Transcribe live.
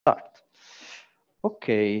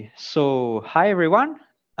Okay, so hi everyone.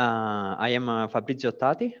 I am Fabrizio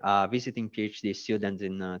Tati, a visiting PhD student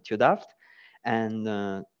in TU Delft,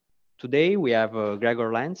 and today we have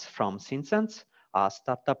Gregor Lenz from SynSense, a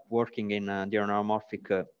startup working in the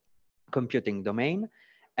neuromorphic computing domain.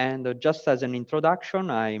 And just as an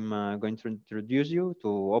introduction, I'm going to introduce you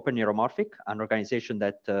to Open Neuromorphic, an organization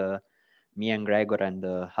that me and Gregor and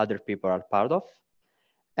other people are part of.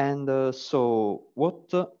 And so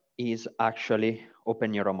what is actually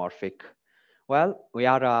Open Neuromorphic? Well, we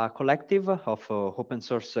are a collective of open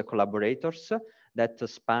source collaborators that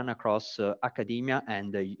span across academia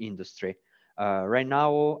and industry. Right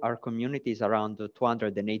now, our community is around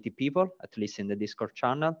 280 people, at least in the Discord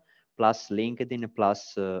channel, plus LinkedIn,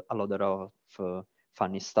 plus a lot of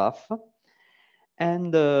funny stuff.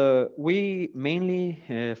 And we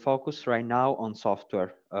mainly focus right now on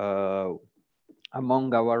software.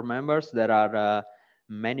 Among our members, there are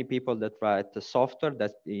many people that write the software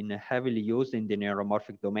that's been heavily used in the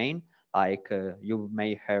neuromorphic domain, like you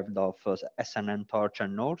may have heard of SNN-Torch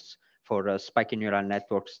and Norse for spiky neural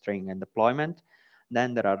network string and deployment.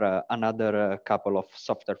 Then there are another couple of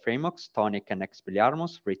software frameworks, Tonic and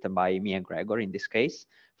Expelliarmus, written by me and Gregor in this case,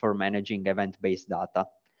 for managing event-based data.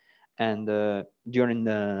 And during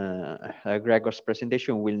Gregor's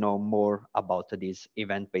presentation, we'll know more about this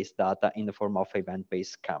event-based data in the form of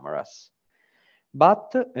event-based cameras.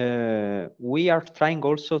 But we are trying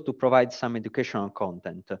also to provide some educational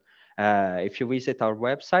content. If you visit our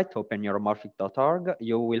website, openneuromorphic.org,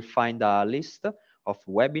 you will find a list of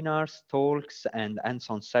webinars, talks, and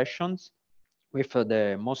hands-on sessions with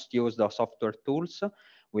the most used software tools,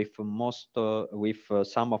 with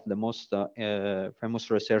some of the most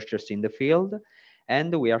famous researchers in the field.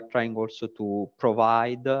 And we are trying also to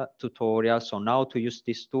provide tutorials on how to use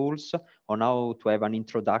these tools, on how to have an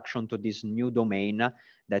introduction to this new domain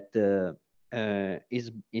that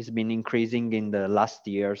is been increasing in the last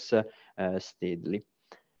years steadily.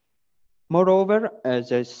 Moreover,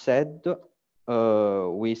 as I said,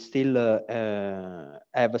 we still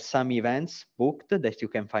have some events booked that you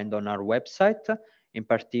can find on our website. In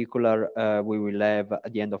particular, we will have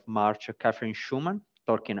at the end of March, Catherine Schumann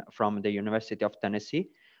talking from the University of Tennessee,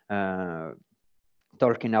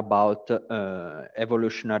 talking about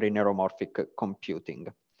evolutionary neuromorphic computing.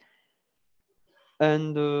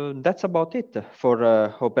 And that's about it for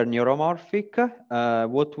Open Neuromorphic.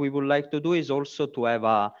 What we would like to do is also to have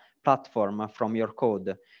a platform from your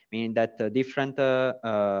code, meaning that different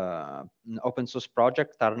open source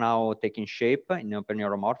projects are now taking shape in Open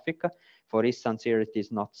Neuromorphic. For instance, here it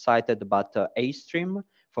is not cited, but A-Stream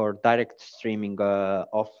for direct streaming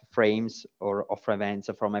of frames or of events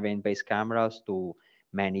from event-based cameras to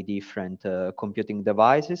many different computing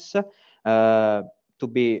devices. To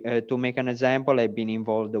make an example, I've been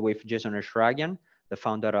involved with Jason Shragian, the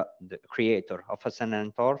founder, the creator of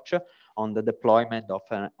SNN-Torch, on the deployment of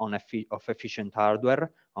efficient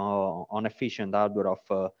hardware,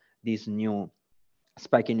 of these new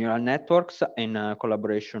spiky neural networks in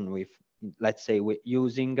collaboration with, let's say,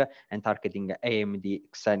 using and targeting AMD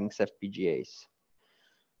Xilinx FPGAs.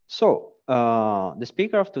 So the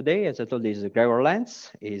speaker of today, as I told you, is Gregor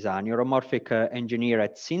Lenz. He's a neuromorphic engineer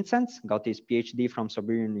at SynSense, got his PhD from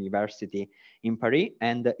Sorbonne University in Paris,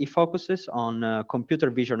 and he focuses on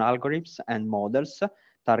computer vision algorithms and models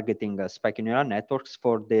targeting spiky neural networks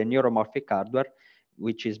for the neuromorphic hardware,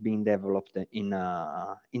 which is being developed in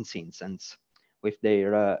SynSense with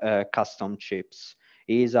their custom chips.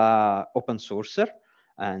 He's an open sourcer,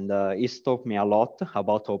 and he's taught me a lot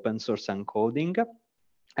about open source and coding.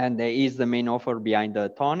 And he is the main author behind the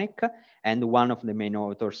Tonic and one of the main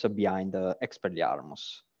authors behind the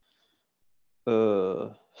Expelliarmus.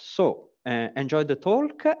 Enjoy the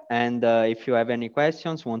talk, and if you have any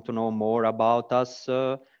questions, want to know more about us,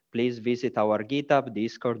 please visit our GitHub,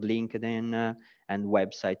 Discord, LinkedIn, and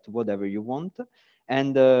website, whatever you want.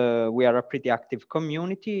 And we are a pretty active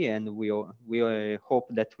community, and we hope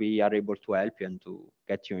that we are able to help you and to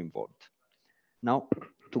get you involved. Now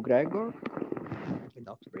to Gregor,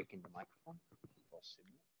 without breaking the microphone, possibly.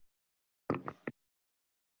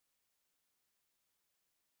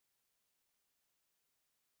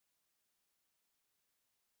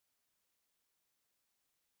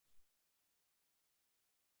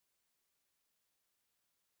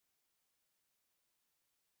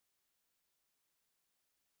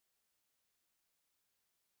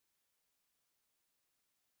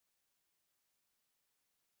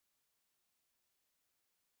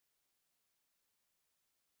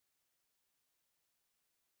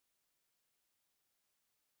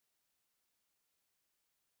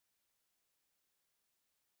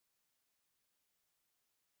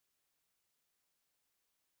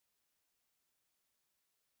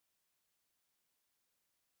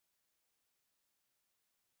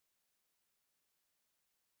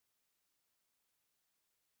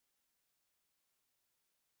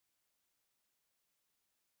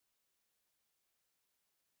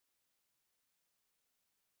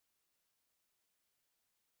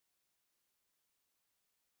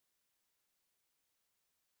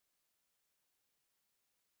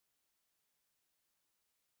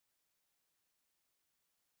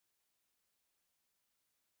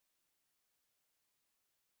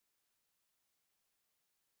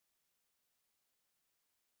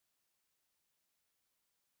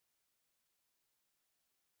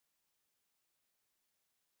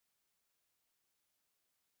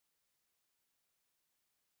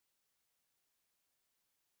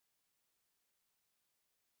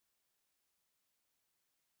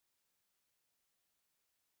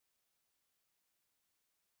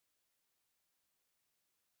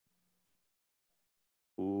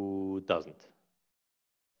 who doesn't?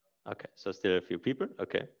 Okay, so still a few people.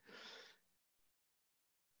 Okay.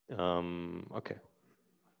 Okay.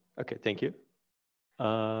 Okay, thank you.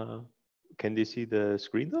 Can they see the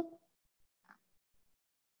screen though?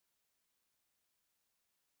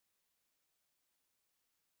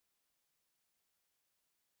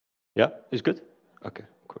 Yeah, it's good. Okay,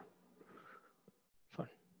 cool. Fine.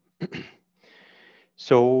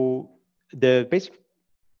 So the basic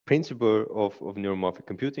principle of neuromorphic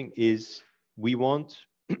computing is we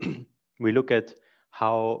look at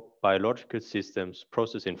how biological systems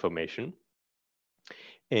process information,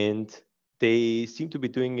 and they seem to be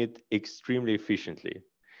doing it extremely efficiently.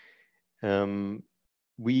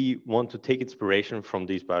 We want to take inspiration from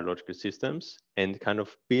these biological systems and kind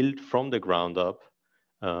of build from the ground up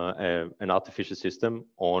an artificial system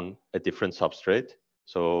on a different substrate.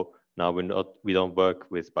 So now we don't work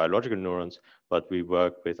with biological neurons, but we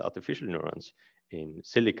work with artificial neurons in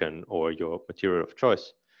silicon or your material of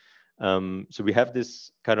choice. So we have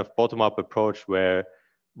this kind of bottom-up approach where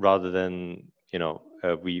rather than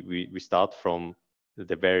we start from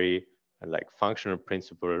the very like functional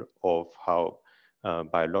principle of how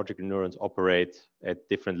biological neurons operate at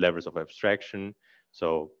different levels of abstraction.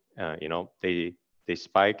 So they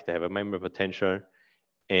spike, they have a memory potential,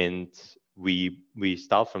 and we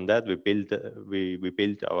start from that. We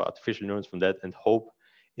build our artificial neurons from that, and hope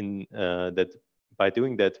in that by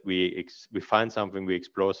doing that we find something, we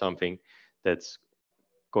explore something that's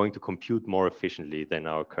going to compute more efficiently than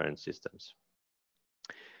our current systems.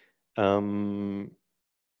 Who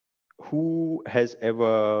has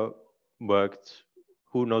ever worked?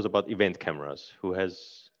 Who knows about event cameras? Who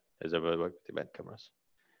has ever worked with event cameras?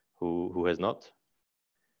 Who has not?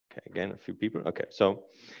 Okay, again, a few people. Okay, so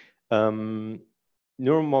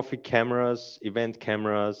neuromorphic cameras, event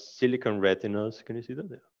cameras, silicon retinas. Can you see that?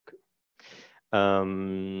 Okay.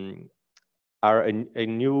 Are a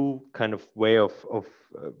new kind of way of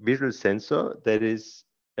visual sensor that is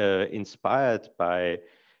inspired by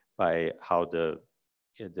how the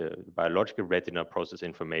biological retina process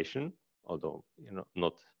information, although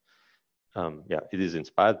not it is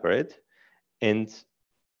inspired by it. And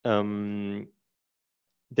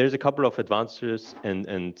there's a couple of advantages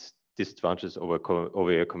and disadvantages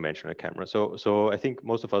over a conventional camera. So I think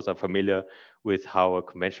most of us are familiar with how a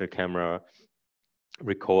conventional camera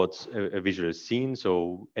records a visual scene.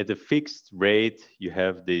 So at a fixed rate, you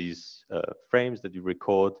have these frames that you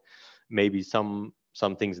record. Maybe some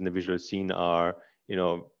things in the visual scene are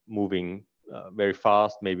moving very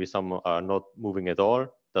fast. Maybe some are not moving at all.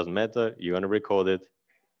 Doesn't matter. You're going to record it.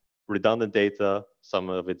 Redundant data. Some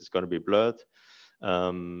of it is going to be blurred.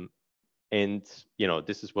 And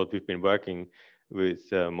this is what we've been working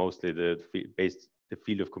with. Mostly the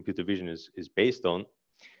field of computer vision is based on.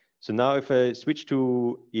 So now if I switch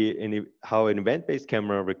to how an event-based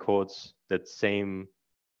camera records that same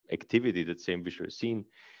activity, that same visual scene,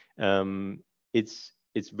 it's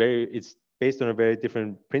based on a very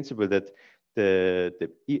different principle that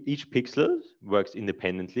each pixel works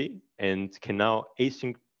independently and can now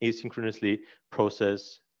asynchronously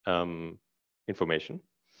process information.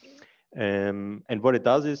 And what it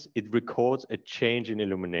does is it records a change in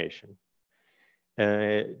illumination.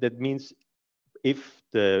 That means if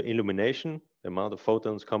the illumination, the amount of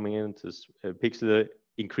photons coming into this pixel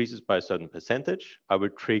increases by a certain percentage, I will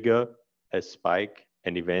trigger a spike,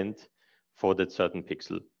 an event for that certain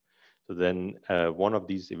pixel. So then one of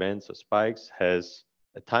these events or spikes has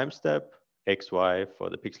a time step, X, Y for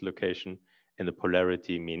the pixel location, and the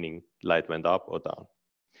polarity, meaning light went up or down.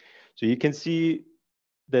 So you can see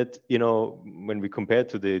that, when we compare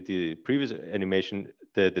to the previous animation,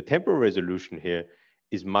 the temporal resolution here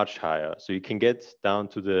is much higher. So you can get down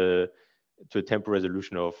to a temporal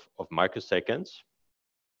resolution of microseconds.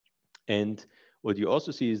 And what you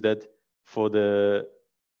also see is that for the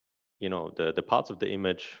parts of the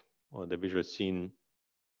image or the visual scene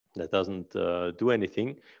that doesn't do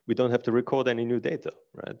anything, we don't have to record any new data,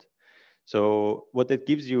 right? So what that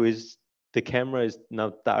gives you is the camera is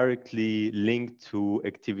now directly linked to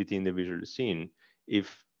activity in the visual scene.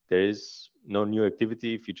 If there is no new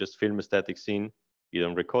activity, if you just film a static scene, you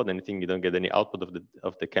don't record anything, you don't get any output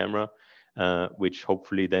of the camera, which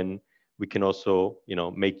hopefully then we can also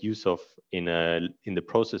make use of in the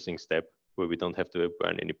processing step where we don't have to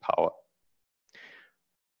burn any power.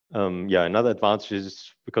 Another advantage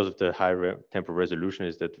is because of the high temporal resolution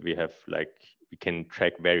is that we can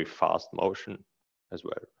track very fast motion as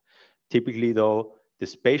well. Typically though, the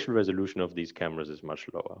spatial resolution of these cameras is much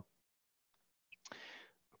lower.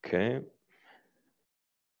 Okay.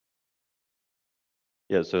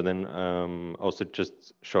 Yeah, so then also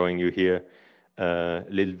just showing you here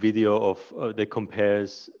little video of that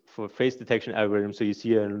compares for face detection algorithms. So you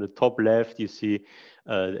see on the top left, you see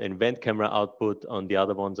an event camera output. On the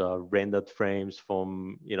other ones are rendered frames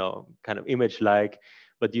from, you know, kind of image-like.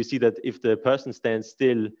 But you see that if the person stands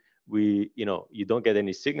still, you don't get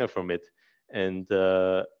any signal from it. And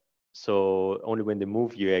so only when they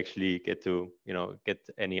move, you actually get to, get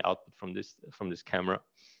any output from this camera.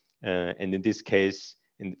 And in this case,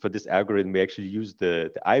 for this algorithm, we actually use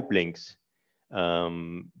the eye blinks,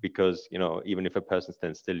 because even if a person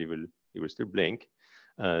stands still, he will still blink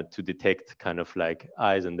to detect kind of like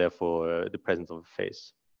eyes and therefore the presence of a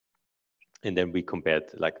face. And then we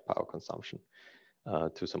compared like power consumption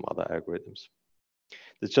to some other algorithms.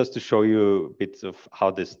 That's just to show you bits of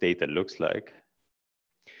how this data looks like.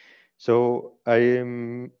 So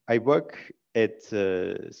I work at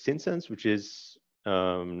SynSense, which is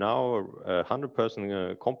now a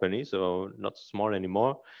 100-person company, so not small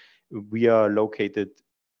anymore. We are located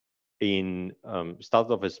in,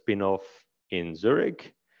 started off a spin-off in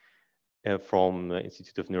Zurich from the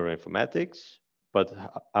Institute of Neuroinformatics, but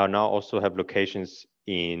are now also have locations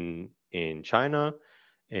in China,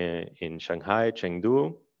 in Shanghai,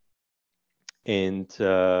 Chengdu. And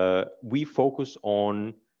we focus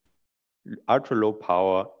on ultra low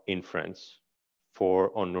power inference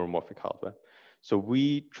on neuromorphic hardware. So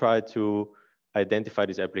we try to identify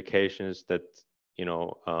these applications that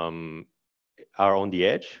are on the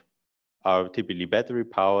edge, are typically battery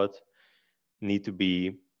powered, need to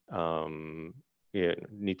be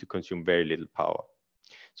need to consume very little power.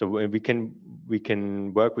 So we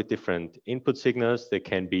can work with different input signals. They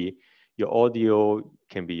can be your audio,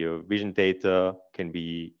 can be your vision data, can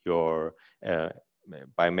be your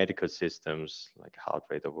biomedical systems like heart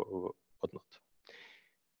rate or whatnot.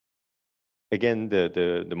 Again,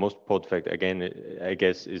 the most important factor, again, I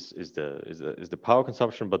guess, is the power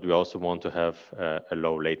consumption, but we also want to have a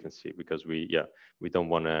low latency, because we don't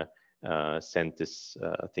want to send this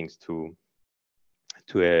things to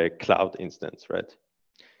a cloud instance, right?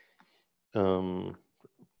 Okay.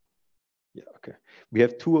 We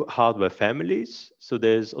have two hardware families. So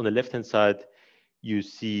there's, on the left-hand side, you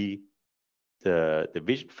see the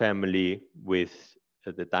vision family with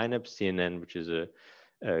the Dynapse CNN, which is a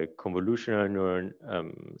convolutional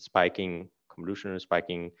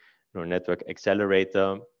neural network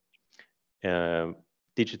accelerator,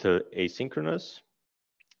 digital asynchronous,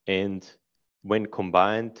 and when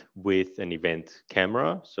combined with an event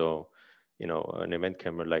camera, so an event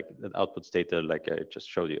camera like that outputs data like I just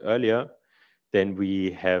showed you earlier, then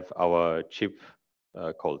we have our chip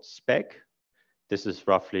called Speck. This is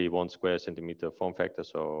roughly 1 square centimeter form factor,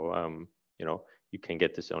 so you can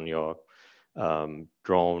get this on your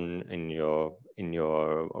drone, on your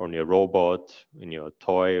robot, in your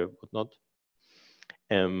toy, whatnot.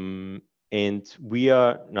 And we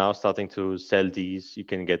are now starting to sell these. You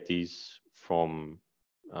can get these from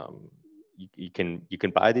you can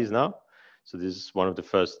buy these now. So this is one of the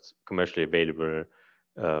first commercially available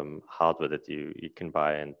hardware that you can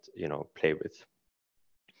buy and play with.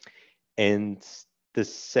 And the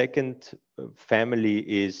second family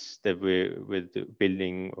is that we're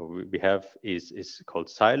building, or we have, is called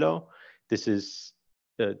Silo. This is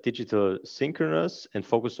digital synchronous and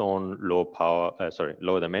focus on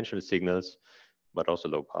lower dimensional signals, but also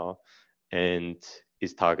low power, and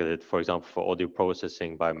is targeted, for example, for audio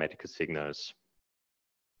processing, biomedical signals.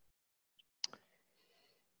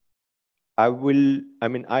 I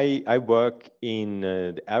work in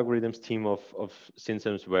the algorithms team of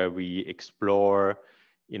SynSense, where we explore,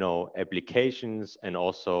 applications and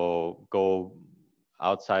also go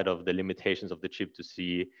outside of the limitations of the chip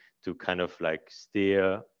to kind of like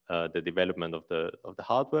steer the development of the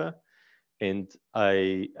hardware. And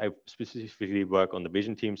I specifically work on the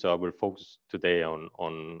vision team, so I will focus today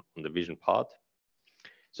on the vision part.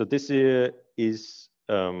 So this is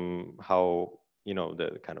how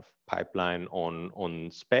the kind of pipeline on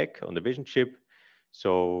Speck, on the vision chip.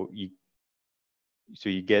 So you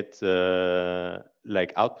get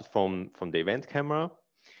like output from the event camera,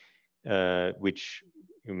 which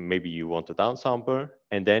maybe you want to downsample,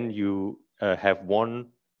 and then you have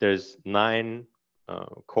there's 9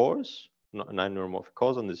 cores, 9 neuromorphic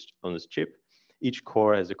cores on this chip. Each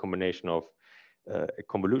core has a combination of a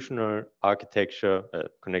convolutional architecture,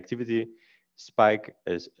 connectivity, spike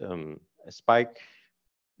as a spike,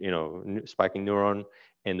 spiking neuron,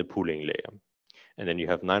 and the pooling layer. And then you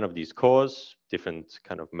have 9 of these cores, different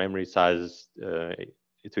kind of memory sizes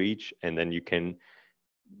to each, and then you can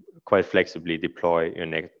quite flexibly deploy your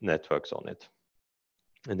networks on it.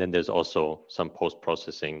 And then there's also some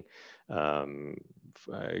post-processing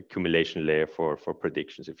accumulation layer for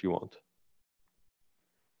predictions if you want.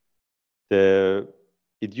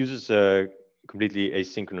 It uses a completely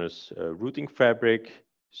asynchronous routing fabric.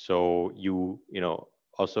 So you know,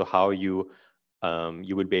 also how you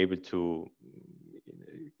will be able to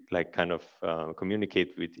like kind of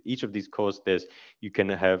communicate with each of these cores. You can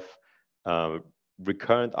have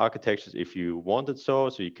recurrent architectures if you wanted so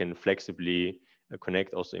you can flexibly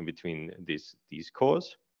connect also in between these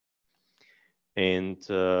cores. And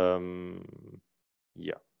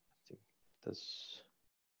yeah, I think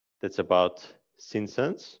that's about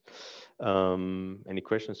SynSense. Any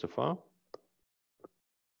questions so far?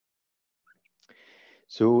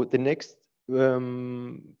 So the next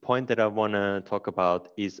point that I want to talk about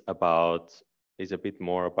is a bit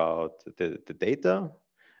more about the data,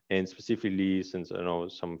 and specifically since I know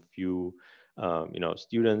some few you know,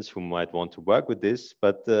 students who might want to work with this,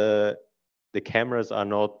 but the cameras are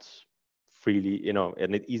not freely, you know,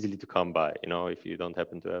 and easily to come by, you know, if you don't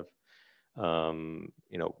happen to have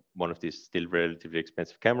you know, one of these still relatively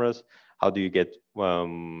expensive cameras, how do you get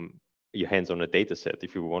your hands on a data set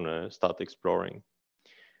if you want to start exploring?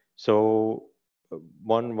 So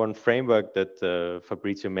one framework that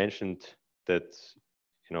Fabrizio mentioned that,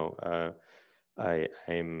 you know, I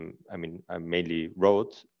mainly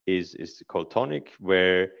wrote is called Tonic,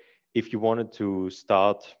 where if you wanted to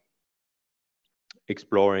start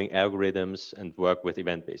exploring algorithms and work with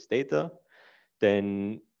event-based data,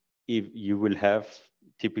 then if you will have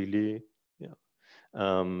typically, you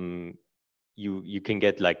know, you can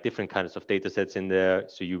get like different kinds of data sets in there.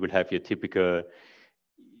 So you will have your typical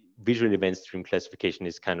visual event stream classification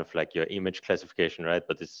is kind of like your image classification, right?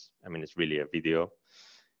 But it's, I mean, it's really a video.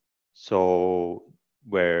 So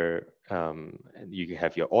where you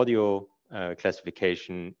have your audio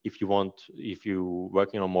classification. If you're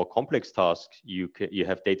working on more complex tasks, you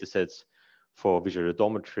have data sets for visual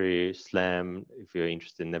odometry, SLAM, if you're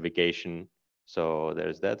interested in navigation. So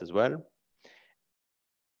there's that as well.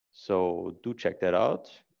 So do check that out.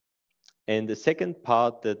 And the second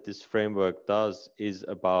part that this framework does is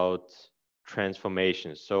about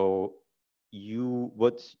transformation. So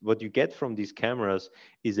what you get from these cameras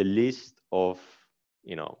is a list of,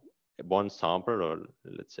 you know, one sample, or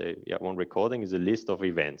let's say, yeah, one recording is a list of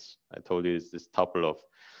events. I told you it's this tuple of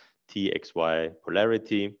T, X, Y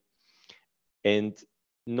polarity. And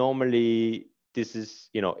normally this is,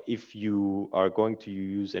 you know, if you are going to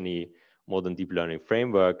use any modern deep learning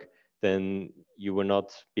framework, then you will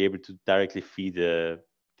not be able to directly feed the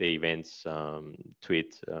events to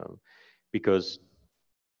it, because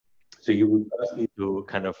so you would first need to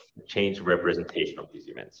kind of change the representation of these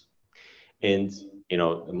events. And, you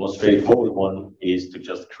know, the most straightforward one is to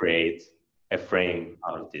just create a frame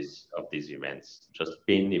out of these events, just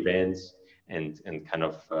bin events and kind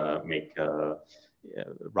of make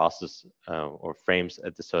rasters or frames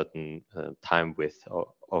at a certain time width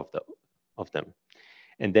of them.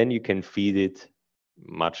 And then you can feed it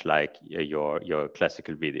much like your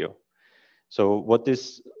classical video. So what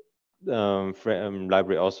this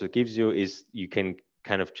library also gives you is you can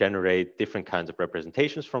kind of generate different kinds of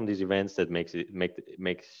representations from these events that makes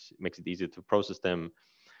it easier to process them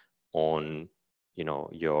on, you know,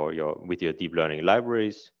 with your deep learning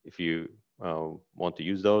libraries if you want to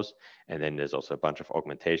use those. And then there's also a bunch of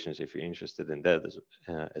augmentations if you're interested in that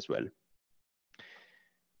as well.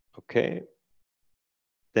 Okay.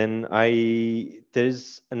 Then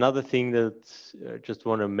there's another thing that I just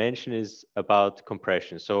want to mention is about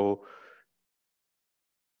compression. So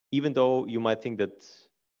even though you might think that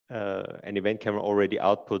an event camera already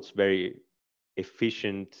outputs very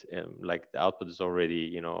efficient, like the output is already,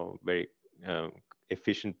 you know, very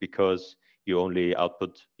efficient because you only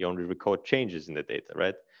record changes in the data,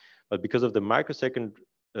 right? But because of the microsecond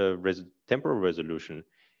temporal resolution,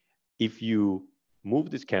 if you move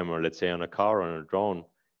this camera, let's say on a car or on a drone,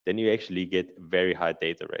 then you actually get very high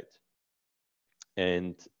data rate.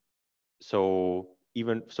 And so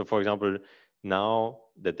for example, now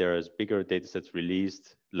that there is bigger data sets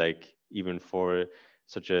released, like even for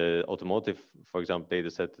such a automotive, for example, data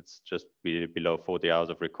set that's just below 40 hours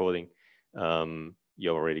of recording, you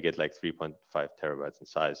already get like 3.5 terabytes in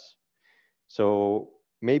size. So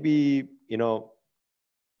maybe, you know,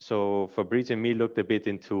 so Fabrizio and me looked a bit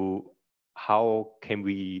into how can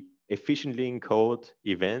we efficiently encode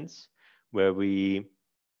events where we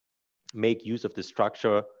make use of the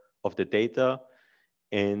structure of the data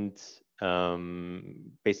and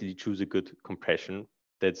basically choose a good compression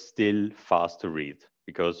that's still fast to read,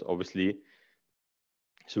 because obviously,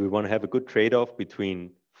 so we want to have a good trade-off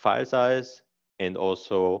between file size and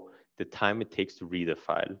also the time it takes to read a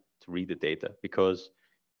file, to read the data, because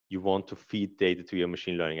you want to feed data to your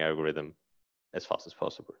machine learning algorithm as fast as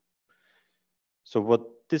possible. So what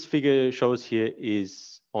this figure shows here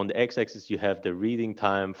is on the x-axis, you have the reading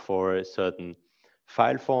time for a certain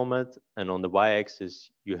file format, and on the y-axis,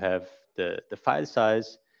 you have the file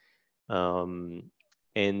size.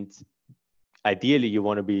 And ideally, you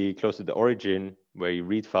want to be close to the origin where you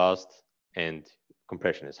read fast and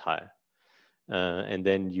compression is high. And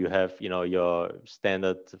then you have, your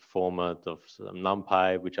standard format of some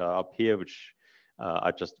NumPy, which are up here, which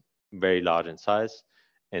are just very large in size.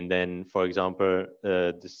 And then, for example,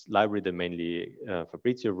 this library that mainly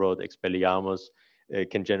Fabrizio wrote, Expelliarmus,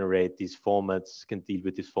 can generate these formats, can deal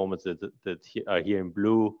with these formats that are here in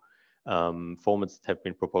blue, formats that have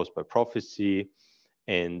been proposed by Prophecy,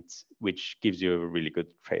 and which gives you a really good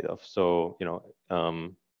trade-off. So,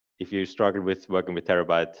 if you struggle with working with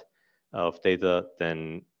terabyte of data,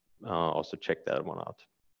 then also check that one out.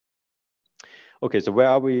 Okay, so where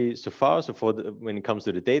are we so far? So when it comes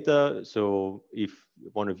to the data, so if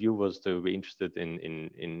one of you was to be interested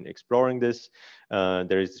in exploring this,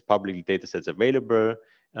 there is public data sets available.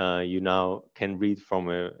 You now can read from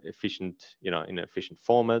a efficient, in an efficient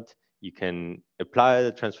format. You can apply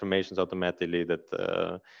the transformations automatically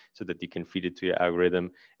so that you can feed it to your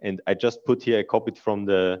algorithm. And I just put here a copy from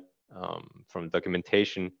the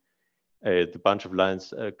documentation, a bunch of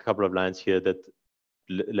lines, a couple of lines here that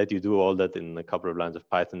let you do all that in a couple of lines of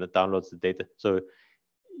Python that downloads the data. So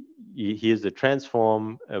here's the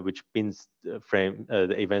transform, which pins the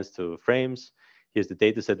events to frames. Here's the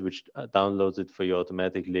data set, which downloads it for you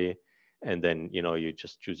automatically. And then, you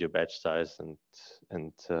just choose your batch size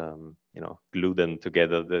and glue them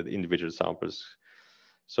together, the individual samples.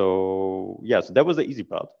 So yeah, so that was the easy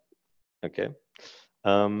part. Okay.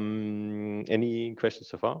 Any questions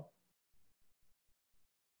so far?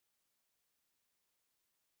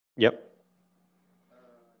 Yep.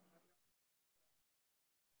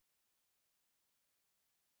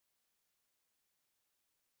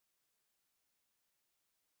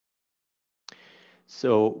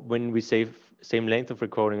 So when we say same length of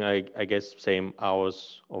recording, I guess same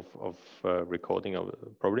hours of recording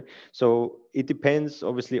probably. So it depends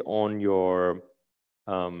obviously on your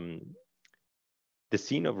the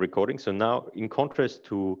scene of recording. So now, in contrast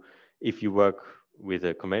to if you work with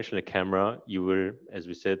a conventional camera, you will, as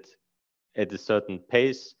we said, at a certain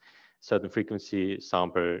pace, certain frequency,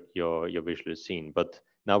 sample your visual scene. But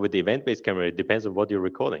now with the event-based camera, it depends on what you're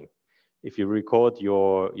recording. If you record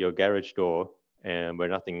your garage door and where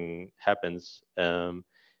nothing happens,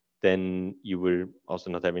 then you will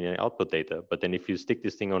also not have any output data. But then if you stick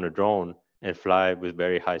this thing on a drone and fly with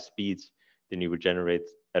very high speeds, then you will generate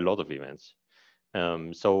a lot of events.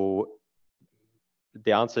 So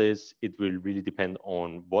the answer is it will really depend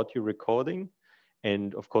on what you're recording,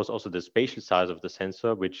 and of course also the spatial size of the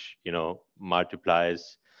sensor, which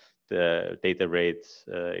multiplies the data rate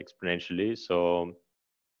exponentially. So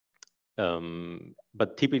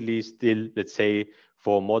but typically still, let's say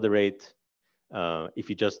for moderate, if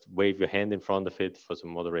you just wave your hand in front of it for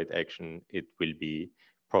some moderate action, it will be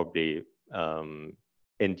probably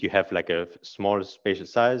and you have like a small spatial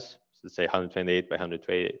size, so say 128 by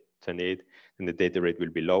 128, then the data rate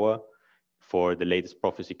will be lower. For the latest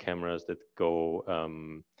Prophecy cameras that go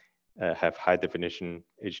have high definition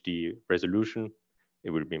HD resolution,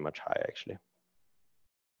 it will be much higher actually.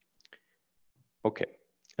 Okay,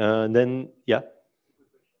 then yeah.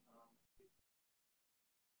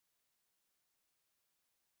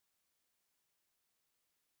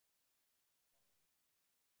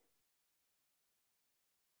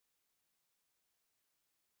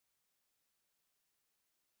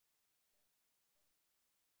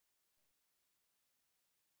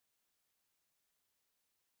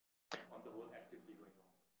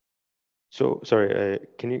 So sorry,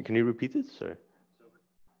 can you repeat it? Sorry.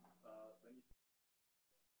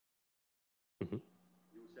 Mm-hmm.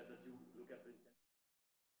 You said that you look at the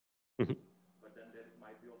mm-hmm. But then there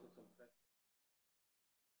might be also some.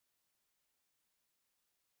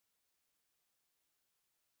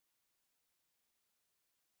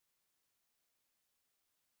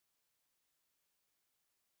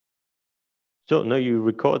 So no, you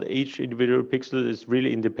record each individual pixel is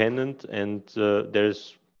really independent, and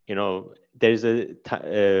there's there's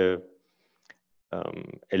a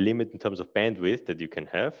limit in terms of bandwidth that you can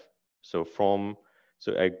have. So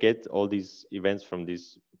I get all these events from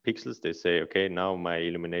these pixels. They say, okay, now my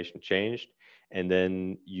illumination changed, and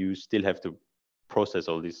then you still have to process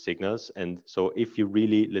all these signals. And so if you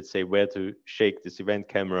really, let's say, were to shake this event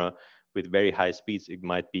camera with very high speeds, it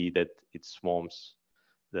might be that it swarms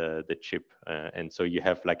the chip, and so you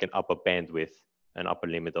have like an upper bandwidth, an upper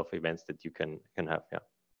limit of events that you can have. Yeah.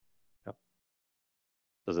 Yeah.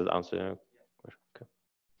 Does that answer your question? Okay.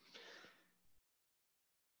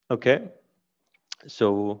 Okay.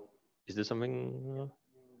 So is there something?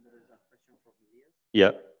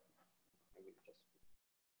 Yeah.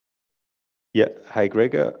 Yeah. Hi,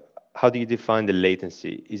 Gregor. How do you define the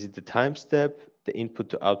latency? Is it the time step, the input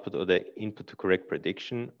to output, or the input to correct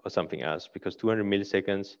prediction, or something else? Because 200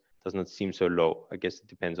 milliseconds does not seem so low. I guess it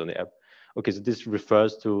depends on the app. Okay, so this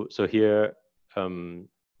refers to, so here,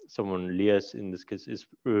 someone, Lias in this case, is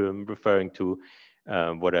referring to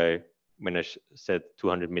when I said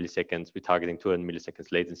 200 milliseconds, we're targeting 200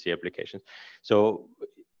 milliseconds latency applications. So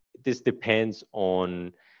this depends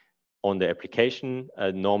on the application.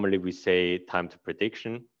 Normally we say time to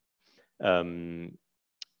prediction.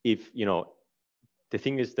 If, the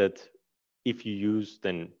thing is that if you use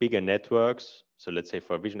then bigger networks, so let's say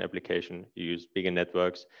for a vision application, you use bigger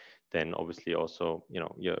networks, then obviously also,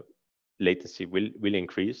 your latency will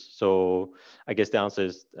increase. So I guess the answer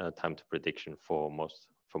is time to prediction for most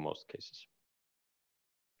cases.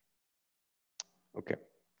 Okay.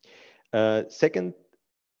 Second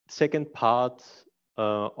part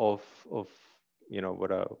of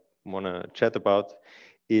what I want to chat about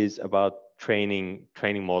is about training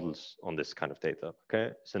models on this kind of data.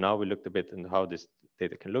 Okay, so now we looked a bit into how this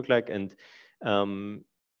data can look like, and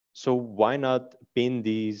so why not bin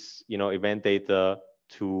these event data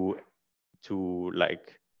to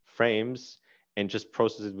like frames and just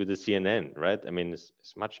process it with the CNN, right? I mean, it's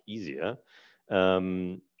much easier.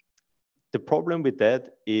 The problem with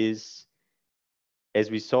that is, as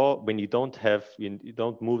we saw, when you don't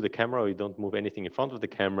move the camera, or you don't move anything in front of the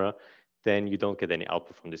camera, then you don't get any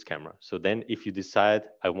output from this camera. So then if you decide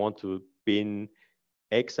I want to bin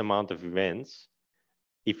X amount of events,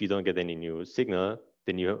 if you don't get any new signal,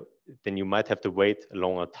 then you might have to wait a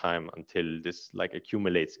longer time until this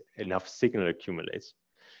accumulates, enough signal accumulates.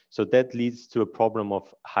 So that leads to a problem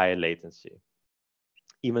of higher latency.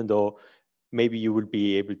 Even though maybe you will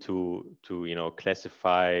be able to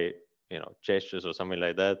classify gestures or something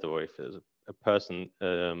like that, or if there's a person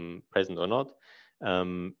present or not,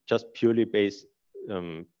 just purely based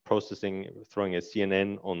processing, throwing a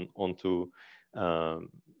CNN onto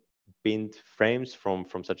binned frames from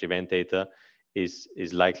such event data is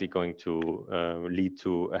likely going to lead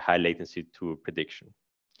to a high latency to prediction.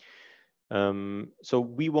 So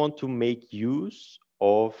we want to make use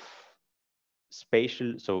of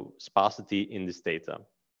spatial, so sparsity in this data.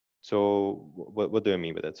 So what do I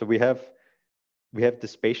mean by that? So we have the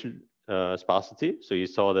spatial sparsity. So you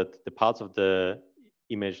saw that the parts of the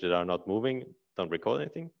image that are not moving don't record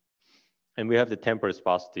anything. And we have the temporal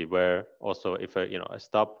sparsity, where also if I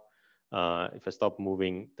stop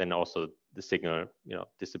moving, then also the signal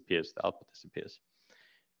disappears, the output disappears.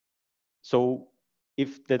 So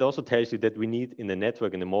if that also tells you that we need, in the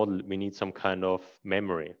network, in the model, we need some kind of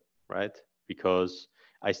memory, right? Because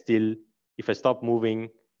if I stop moving,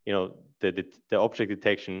 the object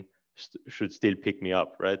detection should still pick me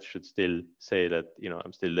up, right? Should still say that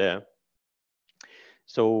I'm still there.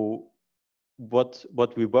 So what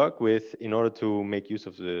we work with in order to make use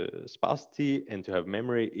of the sparsity and to have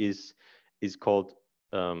memory is called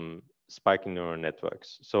spiking neural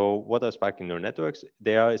networks. So what are spiking neural networks?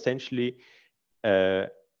 They are essentially a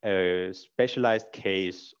specialized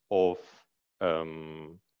case of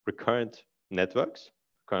recurrent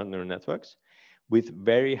neural networks with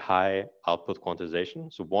very high output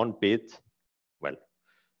quantization. So 1 bit,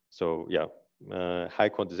 high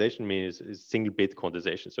quantization means is single bit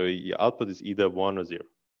quantization. So your output is either 1 or 0.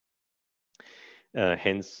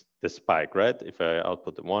 Hence the spike, right? If I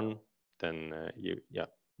output the 1, then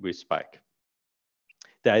we spike.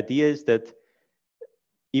 The idea is that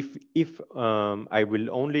if I will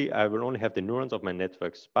only have the neurons of my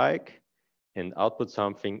network spike and output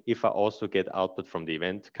something if I also get output from the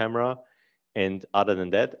event camera, and other than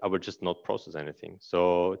that, I will just not process anything.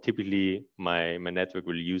 So typically my network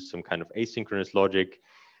will use some kind of asynchronous logic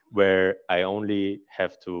where I only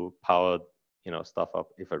have to power stuff up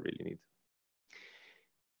if I really need.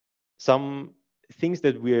 Some things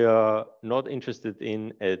that we are not interested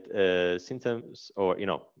in at SynSense, or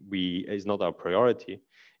is not our priority,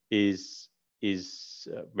 is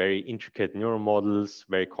very intricate neural models,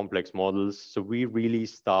 very complex models. So we really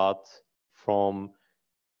start from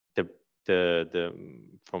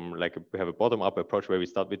we have a bottom-up approach where we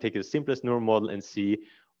take the simplest neural model and see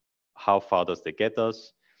how far does that get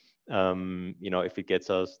us. If it gets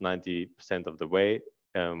us 90% of the way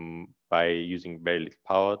by using very little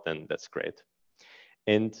power, then that's great.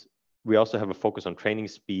 And we also have a focus on training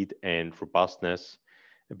speed and robustness,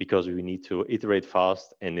 because we need to iterate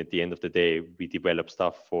fast, and at the end of the day, we develop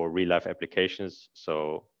stuff for real-life applications,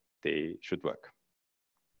 so they should work.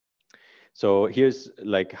 So here's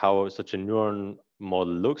like how such a neuron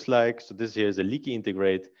model looks like. So this here is a leaky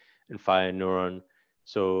integrate and fire neuron.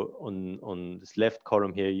 So on this left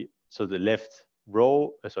column here, so the left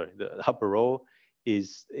row, the upper row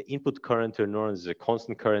is input current to a neuron is a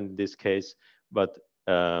constant current in this case. But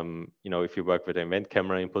you know, if you work with an event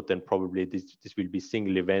camera input, then probably this will be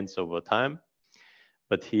single events over time.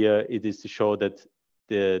 But here it is to show that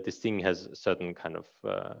this thing has a certain kind of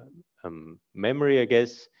memory, I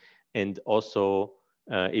guess. And also,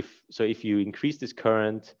 if you increase this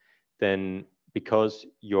current, then because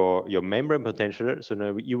your membrane potential, so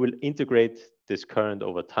now you will integrate this current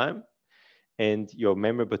over time, and your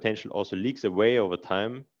membrane potential also leaks away over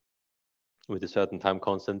time with a certain time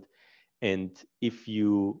constant. And if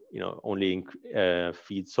you only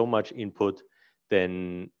feed so much input,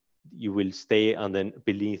 then you will stay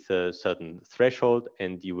beneath a certain threshold,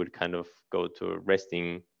 and you will kind of go to a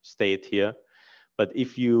resting state here. But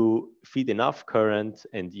if you feed enough current,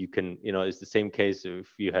 and you can, it's the same case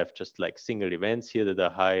if you have just like single events here that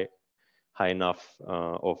are high enough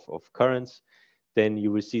of currents, then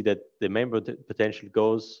you will see that the membrane potential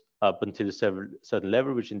goes up until a certain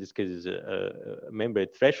level, which in this case is a membrane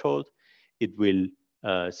threshold. It will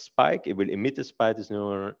spike, it will emit a spike, this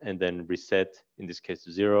neuron, and then reset, in this case,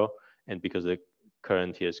 to 0. And because the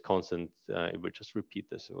current here is constant, it will just repeat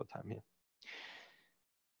this over time here.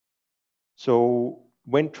 So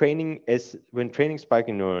when training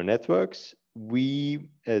spiking neural networks, we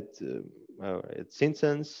at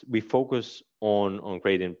SynSense, we focus on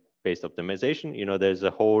gradient-based optimization. There's a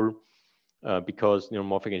whole because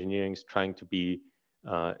neuromorphic engineering is trying to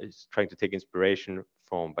take inspiration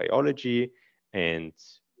from biology, and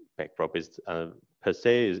backprop is per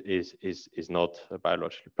se is not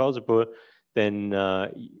biologically plausible. Then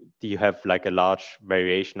you have like a large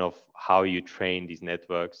variation of how you train these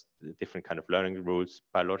networks, the different kind of learning rules,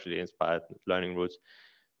 biologically inspired learning rules.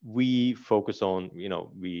 We focus on,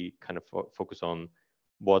 we kind of focus on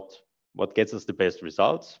what gets us the best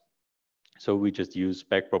results. So we just use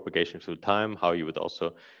backpropagation through time, how you would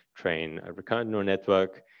also train a recurrent neural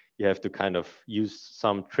network. You have to kind of use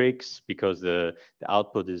some tricks because the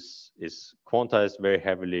output is quantized very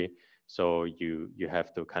heavily. So you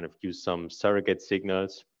have to kind of use some surrogate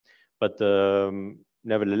signals. But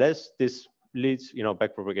nevertheless, this leads,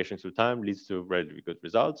 backpropagation through time leads to relatively good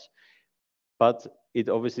results. But it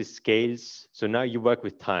obviously scales. So now you work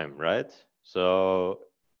with time, right? So,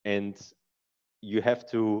 and you have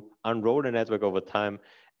to unroll the network over time,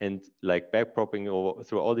 and like backpropping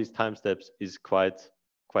through all these time steps is quite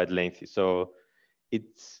lengthy. So it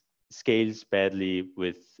scales badly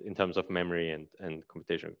in terms of memory and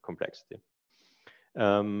computational complexity.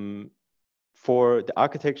 For the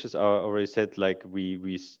architectures, I already said, like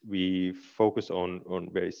we focus on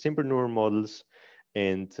very simple neural models,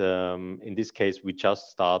 and in this case, we just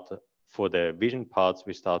start for the vision parts.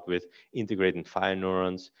 We start with integrated fire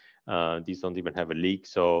neurons. These don't even have a leak,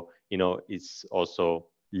 so it's also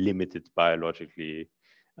limited biologically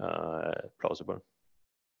plausible.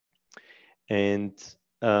 And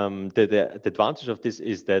the advantage of this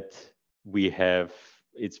is that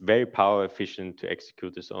it's very power efficient to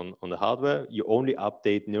execute this on the hardware. You only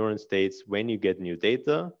update neuron states when you get new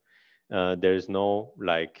data. There is no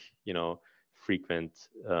frequent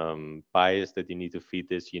bias that you need to feed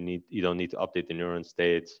this. You don't need to update the neuron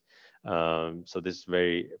states. So this is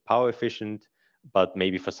very power efficient, but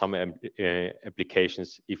maybe for some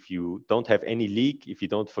applications, if you don't have any leak, if you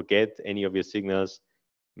don't forget any of your signals,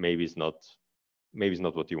 maybe it's not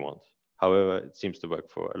what you want. However, it seems to work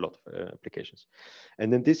for a lot of applications.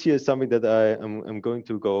 And then this here is something that I'm going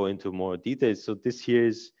to go into more details. So this here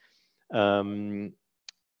is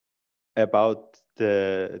about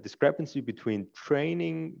the discrepancy between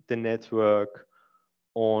training the network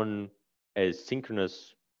on a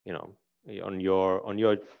synchronous, on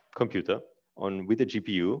your computer with a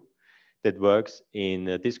GPU that works in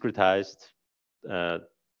a discretized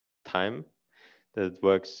time, that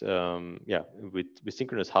works with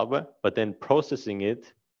synchronous hardware, but then processing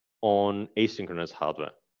it on asynchronous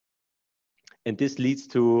hardware. And this leads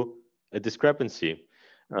to a discrepancy.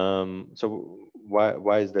 So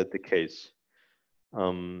why is that the case?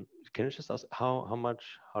 Can you just ask how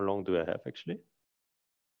long do I have actually?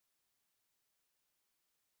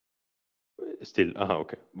 Still,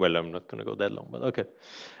 okay. Well, I'm not gonna go that long, but okay.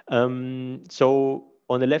 So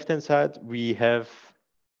on the left-hand side, we have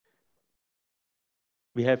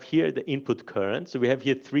here the input current. So we have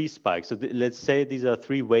here 3 spikes. So let's say these are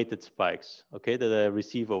 3 weighted spikes, okay, that I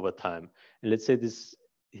receive over time. And let's say this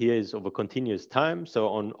here is over continuous time. So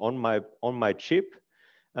on my chip,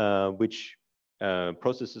 which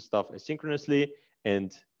processes stuff asynchronously,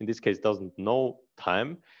 and in this case doesn't know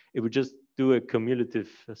time, it would just do a cumulative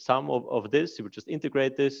sum of this. It would just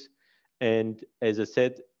integrate this. And as I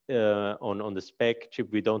said, on the Speck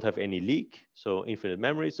chip, we don't have any leak, so infinite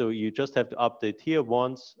memory. So you just have to update here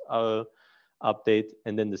once, update,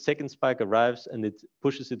 and then the second spike arrives and it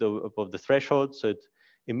pushes it above the threshold. So it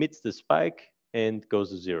emits the spike and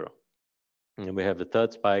goes to 0. And we have the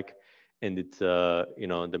third spike, and it's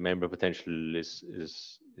the membrane potential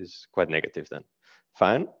is quite negative then.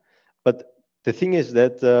 Fine, but the thing is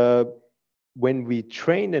that when we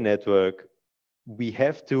train the network, we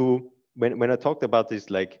have to, when I talked about this,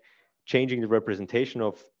 like changing the representation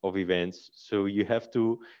of events, so you have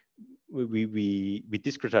to, we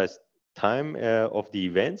discretize time of the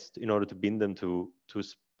events in order to bind them to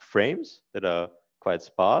frames that are quite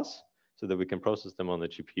sparse, so that we can process them on the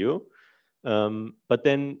GPU. But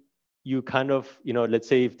then you kind of, let's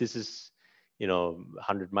say if this is,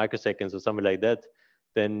 100 microseconds or something like that,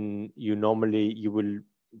 then you will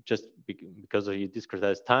just, because of your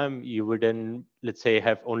discretized time, you will then, let's say,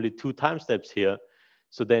 have only 2 time steps here.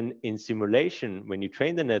 So then in simulation, when you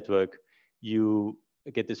train the network, you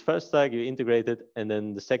get this first spike, you integrate it, and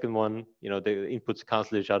then the second one, the inputs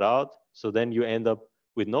cancel each other out. So then you end up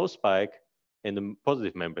with no spike and a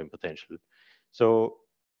positive membrane potential. So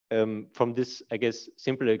from this, I guess,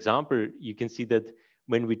 simple example, you can see that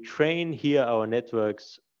when we train here our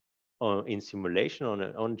networks in simulation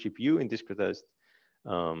on GPU in discretized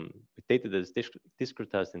with data that is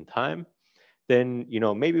discretized in time, then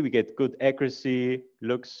maybe we get good accuracy,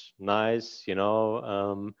 looks nice,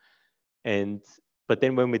 but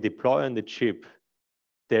then when we deploy on the chip,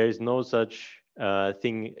 there is no such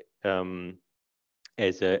thing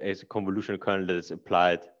as a convolutional kernel that is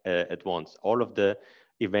applied at once. All of the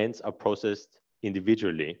events are processed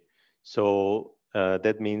individually. So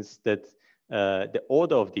that means that the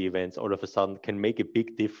order of the events all of a sudden can make a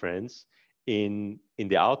big difference in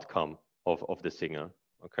the outcome of the signal.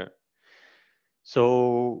 Okay.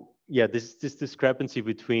 So yeah, this discrepancy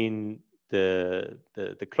between the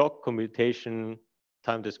clock computation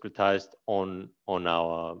time discretized on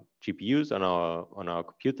our GPUs, on our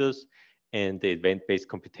computers, and the event-based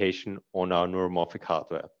computation on our neuromorphic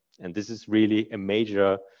hardware. And this is really a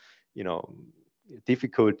major,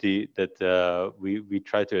 difficulty that we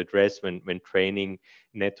try to address when training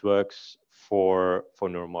networks for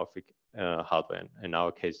neuromorphic hardware. In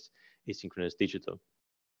our case, asynchronous digital.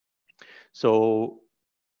 So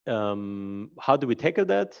how do we tackle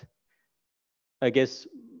that? I guess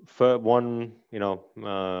for one,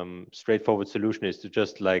 straightforward solution is to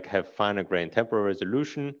just like have finer grained temporal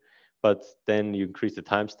resolution, but then you increase the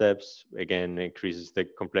time steps, again, increases the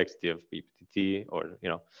complexity of BPTT, or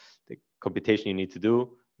the computation you need to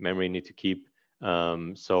do, memory you need to keep,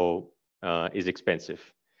 is expensive.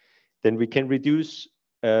 Then we can reduce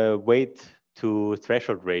weight to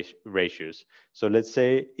threshold ratios. So let's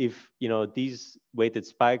say if these weighted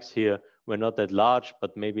spikes here were not that large,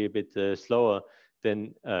 but maybe a bit lower,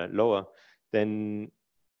 then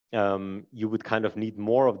you would kind of need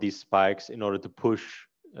more of these spikes in order to push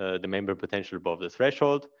the membrane potential above the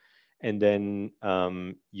threshold, and then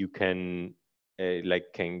you can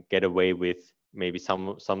get away with maybe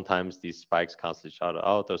sometimes these spikes cancel each other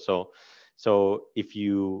out or so. So if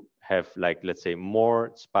you have let's say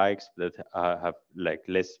more spikes that have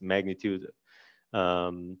less magnitude,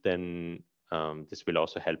 then this will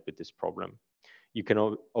also help with this problem. You can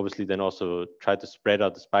obviously then also try to spread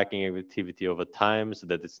out the spiking activity over time, so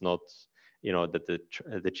that it's not, that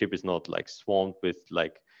the chip is not swamped with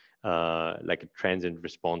a transient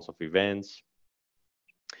response of events.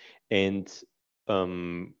 And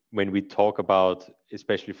when we talk about,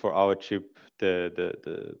 especially for our chip,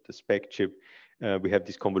 the Speck chip, we have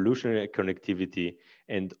this convolutional connectivity,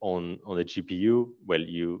 and on the GPU, well,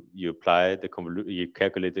 you apply the you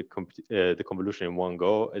calculate the convolution in one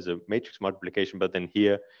go as a matrix multiplication, but then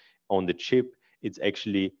here on the chip, it's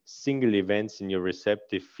actually single events in your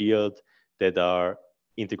receptive field that are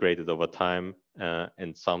integrated over time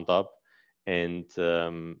and summed up. And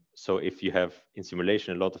so if you have in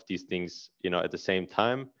simulation a lot of these things, at the same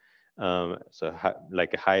time, so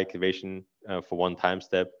like a high activation for one time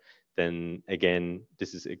step, then again,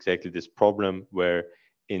 this is exactly this problem where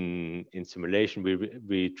in simulation,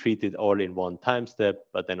 we treat it all in one time step,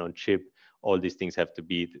 but then on chip, all these things have to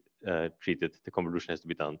be treated. The convolution has to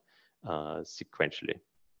be done sequentially,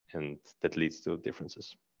 and that leads to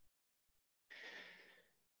differences.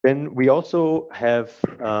 Then we also have,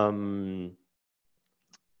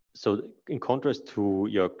 so in contrast to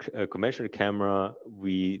your conventional camera,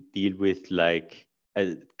 we deal with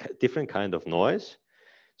a different kind of noise.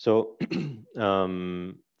 So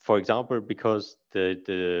for example, because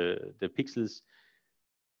the pixels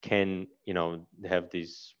can, have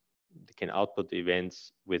these, they can output the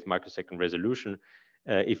events with microsecond resolution.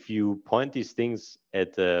 If you point these things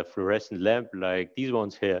at a fluorescent lamp like these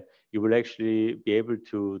ones here, you will actually be able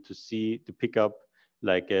to pick up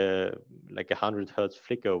like a 100 hertz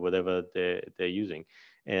flicker or whatever they're using.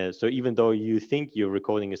 So even though you think you're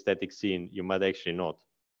recording a static scene, you might actually not.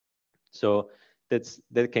 So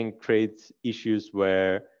that can create issues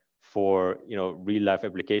where, for real life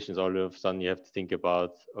applications, all of a sudden you have to think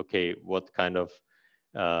about, okay, what kind of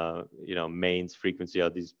mains frequency are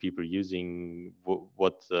these people using?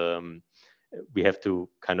 What we have to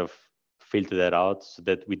kind of filter that out so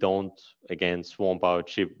that we don't again swamp our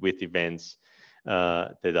chip with events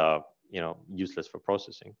that are useless for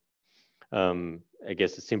processing. I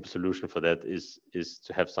guess a simple solution for that is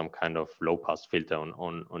to have some kind of low pass filter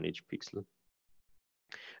on each pixel.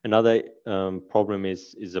 Another problem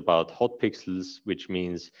is about hot pixels, which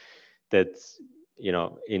means that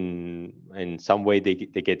in some way they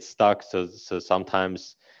get stuck. So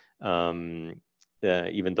sometimes even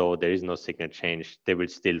though there is no signal change, they will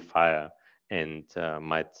still fire and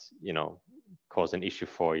might cause an issue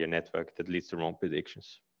for your network that leads to wrong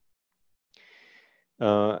predictions.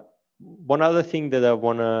 One other thing that I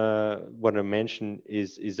wanna mention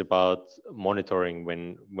is about monitoring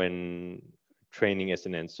when training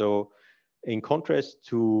SNN. So in contrast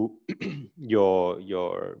to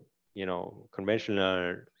your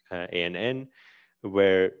conventional ANN,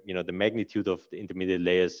 where the magnitude of the intermediate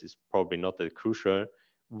layers is probably not that crucial,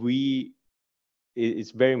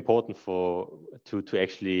 it's very important to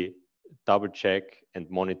actually double check and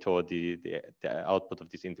monitor the output of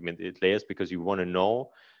these intermediate layers, because you want to know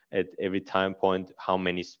at every time point how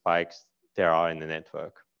many spikes there are in the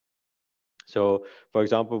network. So for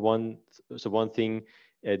example, one thing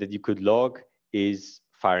that you could log is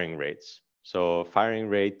firing rates. So firing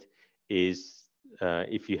rate is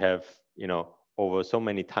if you have over so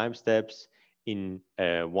many time steps in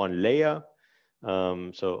one layer.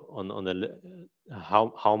 So on the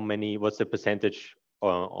how many, what's the percentage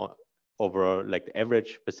overall, like the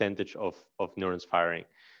average percentage of neurons firing.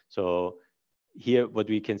 So here what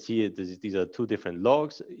we can see is these are two different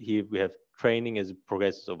logs. Here we have training as it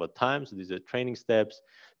progresses over time. So these are training steps.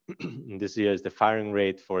 This here is the firing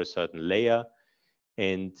rate for a certain layer.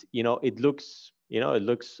 And it looks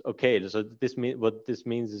okay. So what this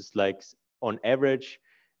means is, like, on average,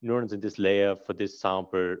 neurons in this layer for this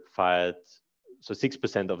sample fired, so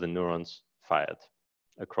 6% of the neurons fired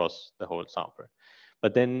across the whole sample.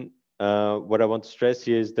 But then what I want to stress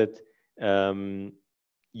here is that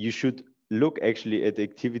you should look actually at the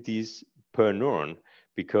activities per neuron,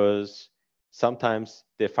 because sometimes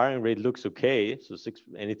the firing rate looks okay, so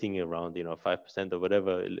anything around 5% or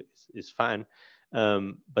whatever is fine.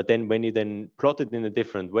 But then when you then plot it in a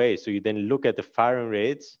different way, so you then look at the firing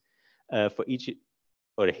rates for each,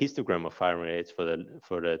 or a histogram of firing rates for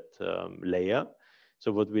that layer.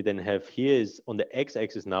 So what we then have here is, on the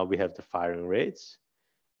x-axis now we have the firing rates.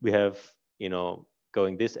 We have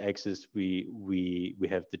going this axis, we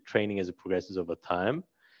have the training as it progresses over time.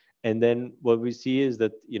 And then what we see is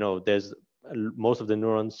that there's most of the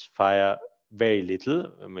neurons fire very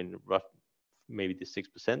little. I mean, maybe the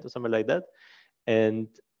 6% or something like that. And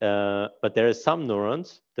but there are some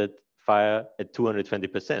neurons that fire at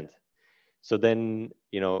 220%. So then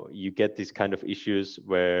you get these kind of issues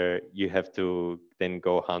where you have to then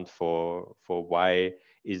go hunt for why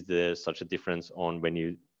is there such a difference on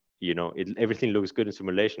when everything looks good in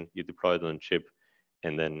simulation, you deploy it on a chip,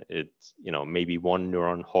 and then it's maybe one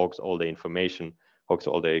neuron hogs all the information, hogs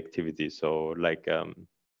all the activity. So like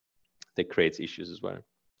that creates issues as well.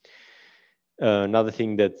 Another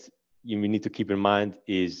thing that you need to keep in mind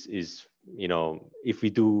is if we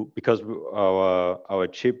do, because our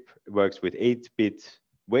chip works with 8-bit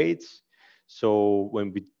weights, so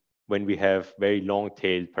when we have very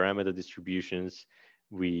long-tailed parameter distributions,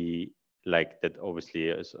 we like that obviously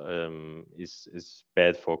is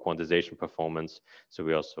bad for quantization performance. So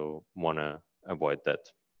we also want to avoid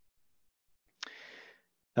that.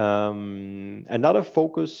 Another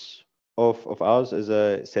focus of ours, as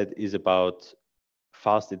I said, is about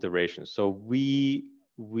fast iteration. So we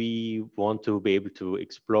want to be able to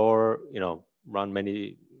explore, run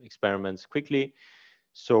many experiments quickly.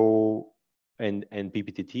 So and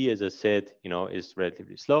PPTT, as I said, is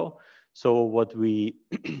relatively slow. So what we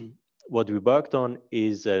what we worked on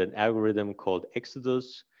is an algorithm called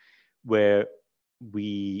Exodus, where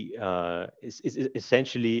we is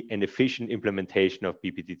essentially an efficient implementation of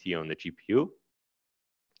PPTT on the GPU.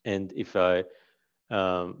 And if I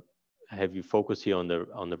have you focus here on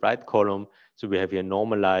the right column. So we have here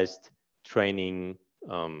normalized training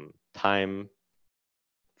time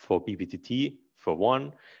for BPTT for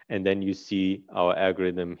 1, and then you see our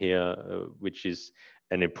algorithm here, which is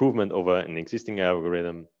an improvement over an existing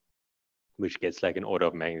algorithm, which gets like an order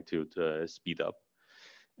of magnitude speed up.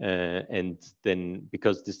 And then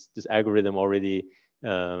because this algorithm already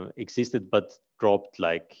existed but dropped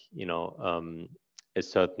like a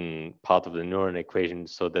certain part of the neuron equation,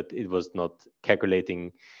 so that it was not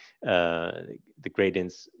calculating the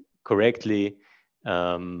gradients correctly,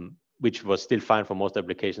 which was still fine for most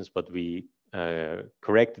applications, but we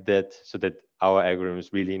corrected that so that our algorithm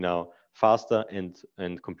is really now faster and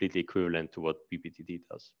completely equivalent to what BPTT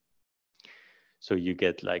does. So you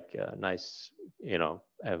get like nice,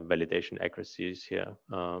 validation accuracies here,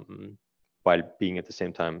 while being at the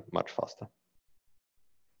same time much faster.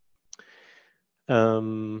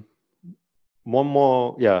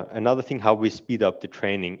 Another thing how we speed up the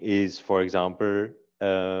training is, for example,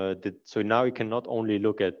 so now you can not only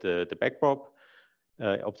look at the backprop,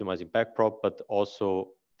 optimizing backprop, but also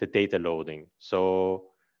the data loading. So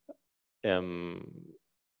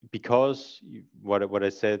because what I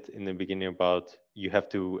said in the beginning about you have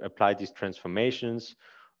to apply these transformations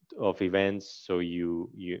of events, so you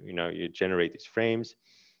generate these frames,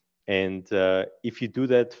 and if you do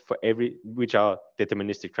that for which are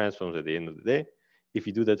deterministic transforms at the end of the day, if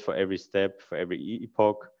you do that for every step, for every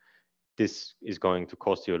epoch, this is going to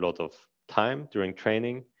cost you a lot of time during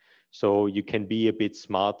training. So you can be a bit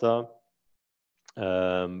smarter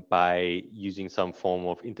by using some form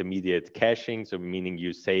of intermediate caching. So meaning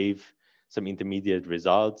you save some intermediate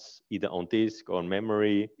results either on disk or in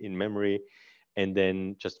memory, and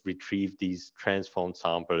then just retrieve these transformed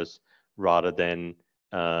samples rather than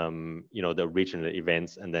the original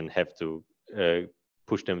events, and then have to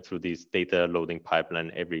push them through this data loading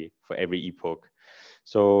pipeline for every epoch.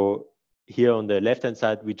 So here on the left hand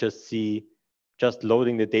side, we just see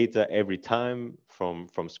loading the data every time from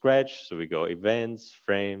scratch. So we go events,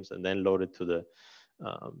 frames, and then load it to the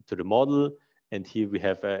model. And here we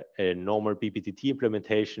have a normal BPTT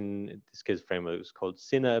implementation. In this case, framework is called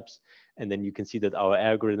Synapse. And then you can see that our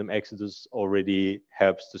algorithm Exodus already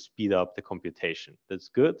helps to speed up the computation. That's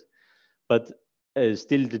good. But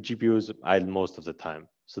still the GPU is idle most of the time.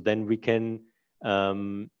 So then we can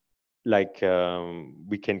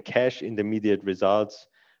we can cache intermediate results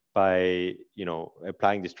by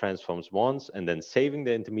applying these transforms once and then saving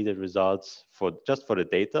the intermediate results just for the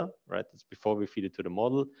data, right? That's before we feed it to the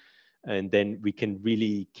model. And then we can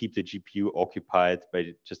really keep the GPU occupied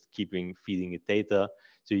by just feeding it data.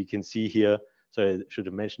 So you can see here, so I should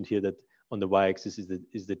have mentioned here that on the y-axis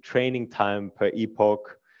is the training time per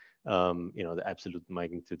epoch. The absolute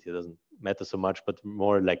magnitude here doesn't matter so much, but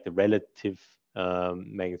more like the relative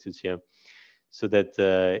magnitudes here. So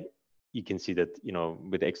that you can see that,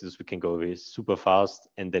 with Exodus, we can go super fast,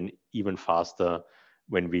 and then even faster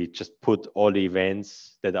when we just put all the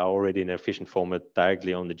events that are already in an efficient format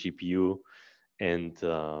directly on the GPU. And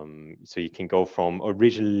so you can go from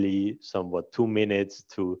originally somewhat 2 minutes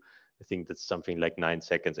to, I think that's something like 9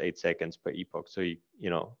 seconds, 8 seconds per epoch. So,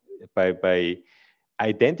 by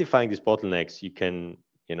identifying these bottlenecks, you can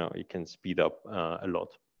speed up a lot.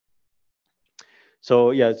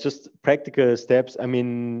 So yeah, it's just practical steps. I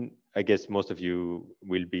mean, I guess most of you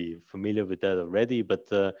will be familiar with that already,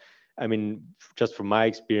 but I mean, just from my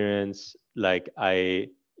experience, like if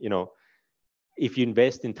you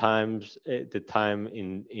invest in the time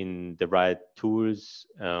in the right tools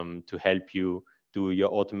to help you do your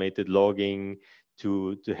automated logging,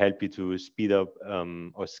 to help you to speed up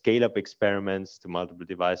or scale up experiments to multiple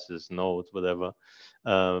devices, nodes, whatever,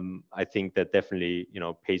 I think that definitely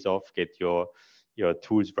pays off. Get your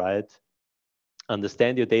tools right,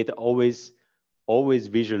 understand your data, always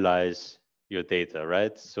visualize your data,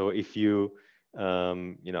 right? So if you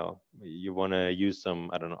you want to use some,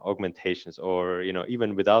 I don't know, augmentations, or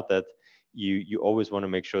even without that, you always want to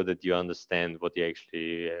make sure that you understand what you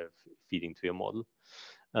actually feeding to your model.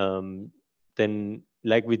 Then,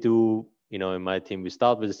 like we do in my team, we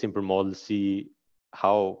start with a simple model, see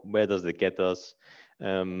where does it get us,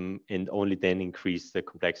 and only then increase the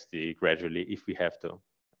complexity gradually if we have to.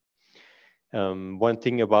 One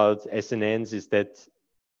thing about SNNs is that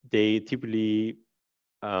they typically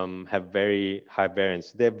have very high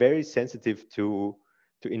variance. They're very sensitive to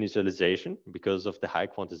initialization because of the high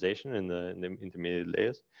quantization in the intermediate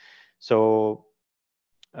layers. So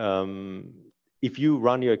if you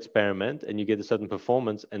run your experiment and you get a certain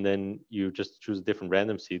performance, and then you just choose a different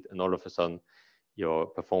random seed, and all of a sudden your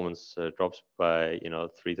performance drops by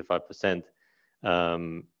 3 to 5%,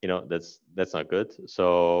 that's not good.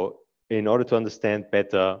 So in order to understand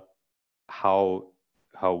better how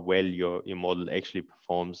well your model actually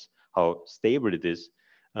performs, how stable it is,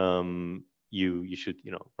 you should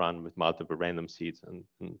run with multiple random seeds and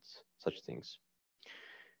such things.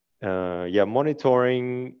 Yeah,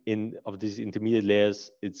 monitoring of these intermediate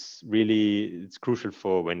layers, it's crucial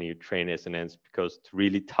for when you train SNNs, because to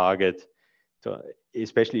really target,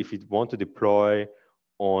 especially if you want to deploy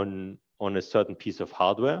on a certain piece of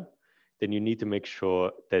hardware, then you need to make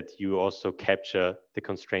sure that you also capture the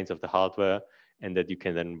constraints of the hardware, and that you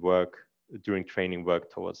can then during training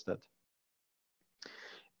work towards that.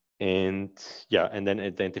 And yeah, and then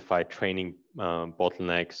identify training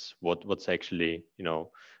bottlenecks. What's actually,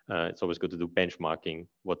 it's always good to do benchmarking.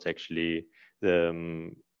 What's actually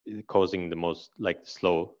causing the most, like,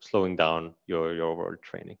 slowing down your overall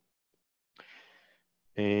training.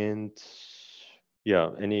 And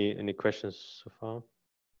yeah, any questions so far?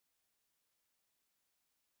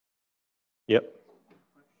 Yep.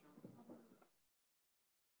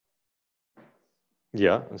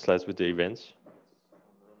 Yeah, and slides with the events.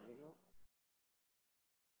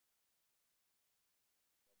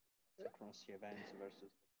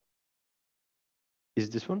 Is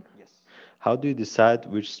this one? Yes. How do you decide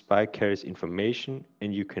which spike carries information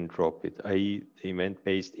and you can drop it? i.e., the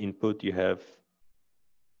event-based input, you have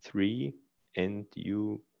 3 and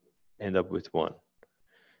you end up with 1.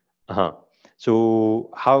 So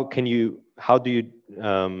how do you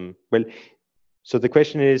well, so the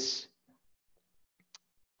question is,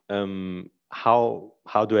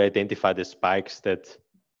 how do I identify the spikes that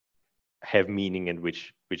have meaning and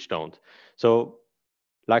which don't? So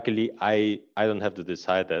luckily, I don't have to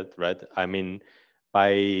decide that, right? I mean,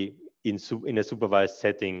 in a supervised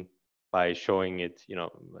setting, by showing it, a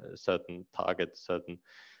certain target, certain,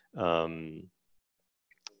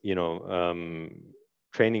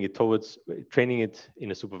 training it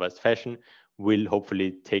in a supervised fashion will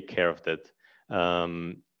hopefully take care of that.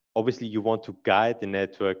 Obviously, you want to guide the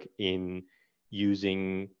network in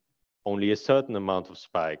using only a certain amount of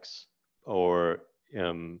spikes, or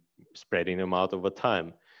spreading them out over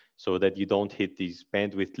time, so that you don't hit these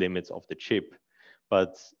bandwidth limits of the chip.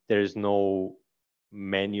 But there is no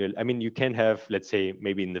manual. I mean, you can have, let's say,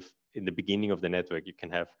 maybe in the beginning of the network, you can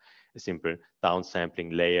have a simple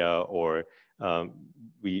downsampling layer, or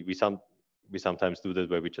we sometimes do that,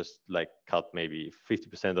 where we just like cut maybe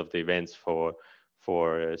 50% of the events for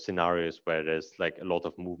scenarios where there's like a lot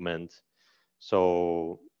of movement.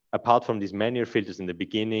 So apart from these manual filters in the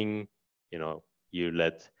beginning, you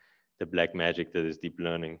let the black magic that is deep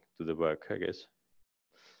learning do the work, I guess.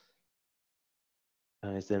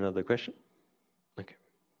 Is there another question? Okay.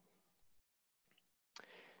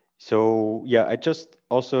 So yeah, I just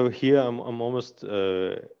also here, I'm almost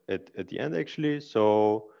at the end actually.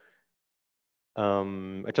 So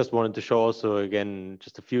I just wanted to show also again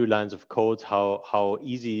just a few lines of code, how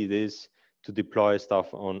easy it is to deploy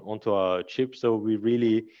stuff onto our chip. So we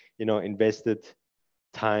really invested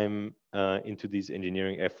time into these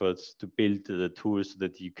engineering efforts to build the tools so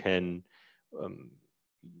that you can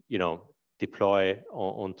deploy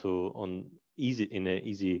in an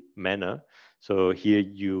easy manner. So here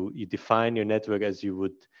you define your network as you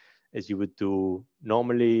would do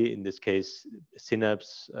normally. In this case,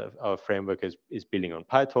 Synapse, our framework, is building on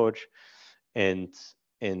PyTorch, and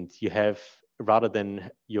you have, rather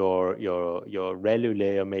than your ReLU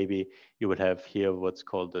layer, maybe you would have here what's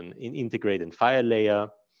called an integrate and fire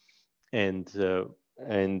layer, and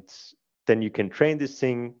then you can train this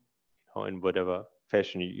thing in whatever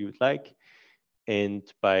fashion you would like. And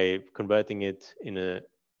by converting it in a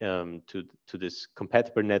to this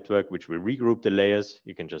compatible network, which will regroup the layers,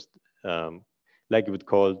 you can just like you would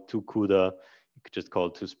call to CUDA, you could just call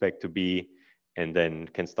to Speck to be, and then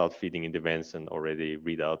can start feeding in events and already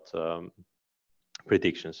read out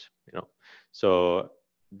predictions. So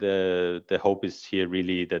the hope is here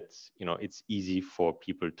really that it's easy for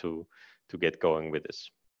people to get going with this.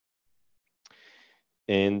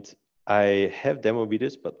 And I have demo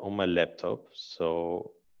videos, but on my laptop,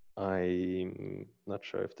 so I'm not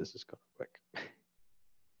sure if this is gonna work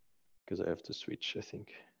because I have to switch, I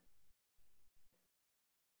think.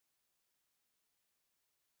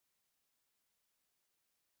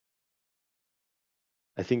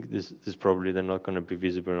 I think this is probably they're not gonna be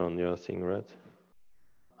visible on your thing, right?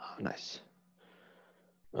 Oh, nice.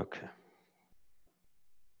 Okay.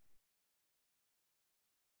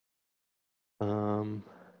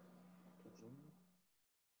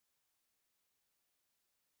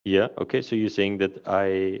 Yeah, okay, so you're saying that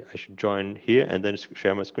I should join here and then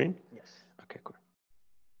share my screen? Yes. Okay, cool.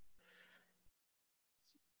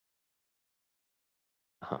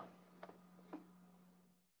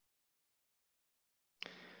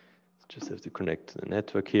 just have to connect to the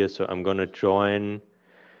network here. So I'm going to join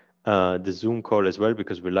the Zoom call as well,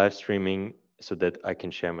 because we're live streaming, so that I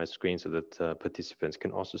can share my screen so that participants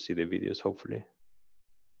can also see the videos, hopefully.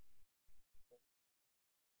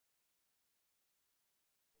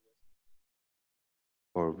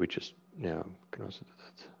 Or we just, yeah, can also do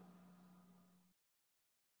that.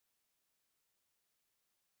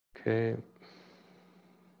 Okay.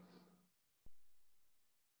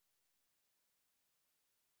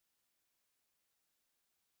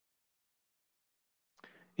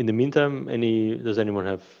 In the meantime, does anyone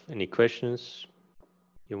have any questions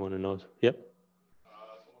you want to know? Yep.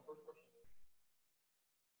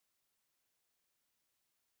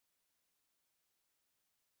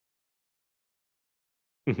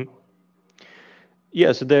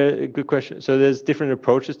 Yeah, so good question. So there's different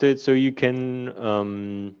approaches to it. So you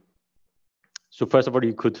can, so first of all,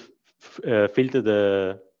 you could filter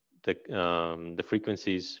the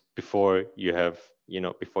frequencies before you have,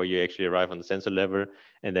 before you actually arrive on the sensor level,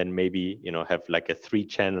 and then maybe, have like a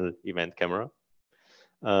 3-channel event camera.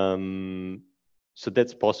 So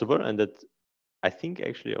that's possible, and that I think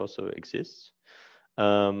actually also exists.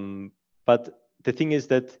 But the thing is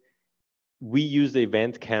that we use the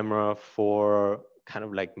event camera for kind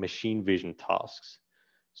of like machine vision tasks.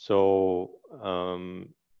 So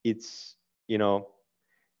it's,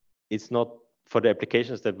 it's not for the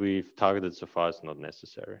applications that we've targeted so far. It's not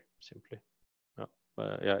necessary, simply. No.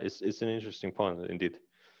 Yeah, it's an interesting point indeed.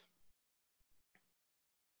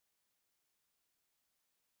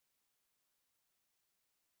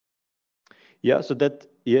 Yeah, so that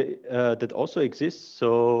also exists.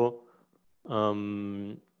 So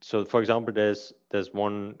so for example, there's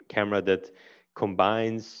one camera that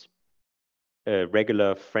combines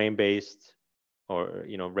regular frame-based, or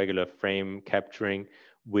regular frame capturing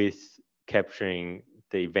with capturing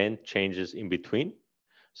the event changes in between.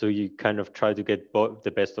 So you kind of try to get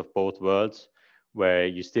the best of both worlds, where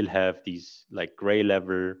you still have these like gray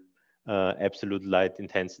level absolute light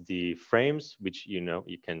intensity frames, which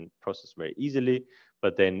you can process very easily.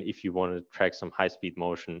 But then if you want to track some high speed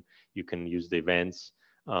motion, you can use the events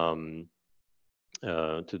to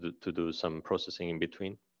do some processing in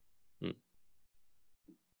between.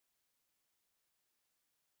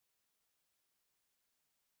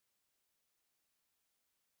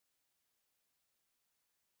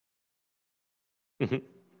 Mm-hmm.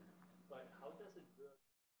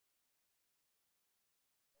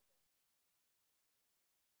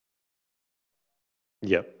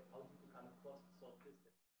 Yeah.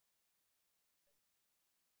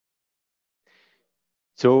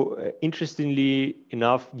 So interestingly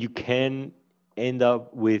enough, you can end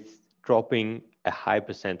up with dropping a high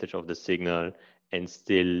percentage of the signal and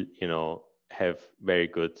still, have very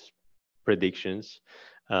good predictions.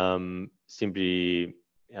 Simply,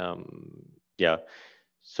 yeah.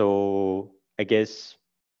 So I guess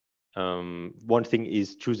one thing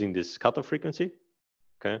is choosing this cutoff frequency.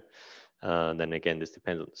 Okay. Then again, this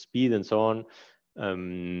depends on the speed and so on.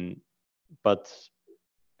 But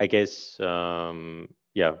I guess,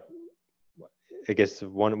 yeah, I guess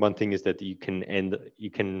one thing is that you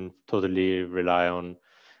can totally rely on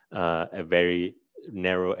a very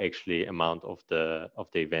narrow actually amount of the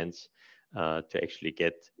events to actually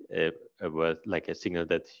get a word, like a signal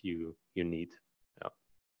that you need. Yeah.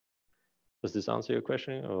 Does this answer your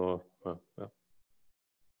question, or? Yeah.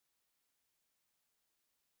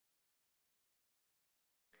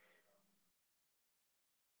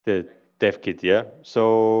 The dev kit, yeah.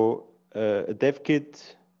 So a dev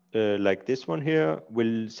kit like this one here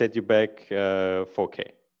will set you back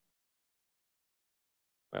 4K.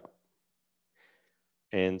 Yeah.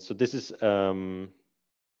 And so this is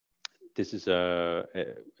a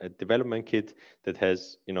development kit that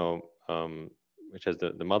has, which has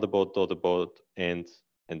the motherboard, daughterboard, and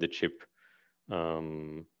the chip.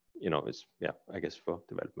 It's, yeah, I guess for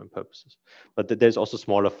development purposes. But there's also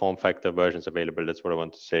smaller form factor versions available. That's what I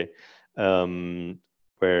want to say.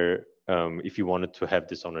 Where if you wanted to have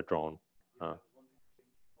this on a drone.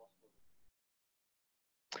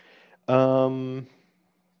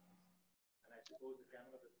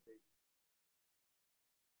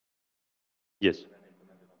 Yes,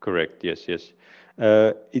 correct. Yes, yes.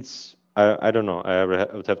 It's I don't know. I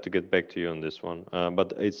would have to get back to you on this one.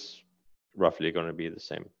 But it's roughly going to be the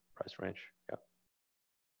same price range. Yeah.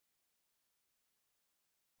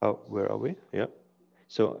 Oh, where are we? Yeah.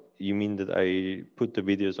 So you mean that I put the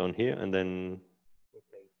videos on here and then?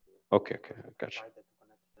 Okay, okay, gotcha.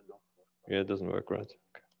 Yeah, it doesn't work, right?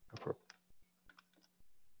 Okay, no problem.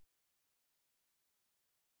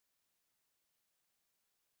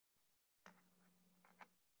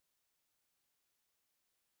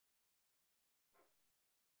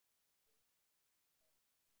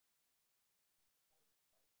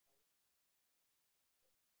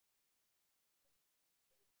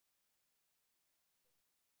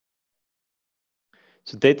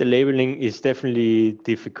 So data labeling is definitely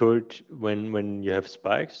difficult when you have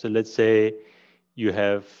spikes. So let's say you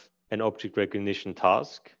have an object recognition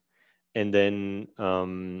task, and then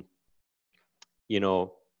you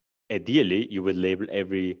know, ideally you would label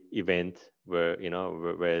every event where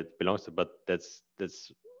where it belongs to, but that's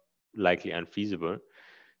likely unfeasible.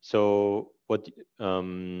 So what I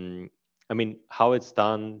mean, how it's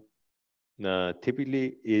done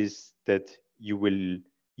typically is that you will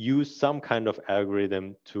use some kind of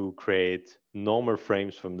algorithm to create normal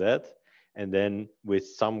frames from that, and then with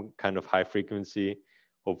some kind of high frequency,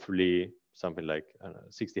 hopefully something like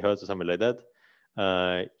 60 hertz or something like that,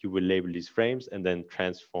 you will label these frames and then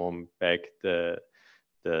transform back the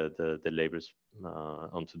labels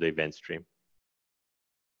onto the event stream.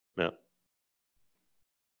 Yeah.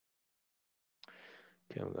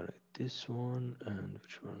 Okay, I'm gonna this one, and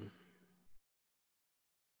which one?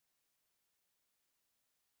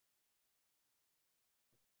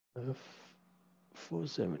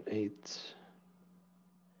 F478.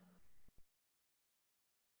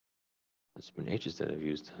 It's been ages that I've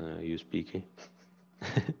used Speaky.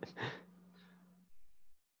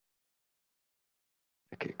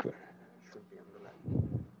 Okay, cool.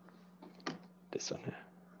 This one here.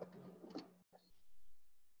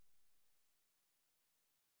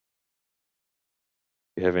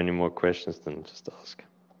 If you have any more questions, then just ask.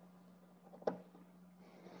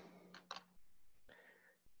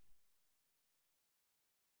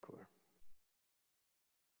 Cool.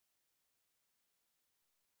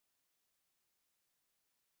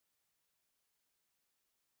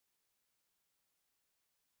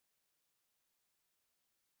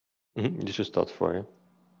 You should start for you.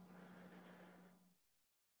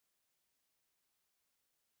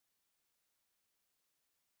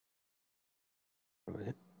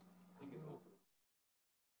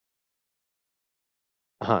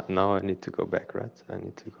 Now I need to go back, right? I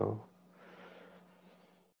need to go.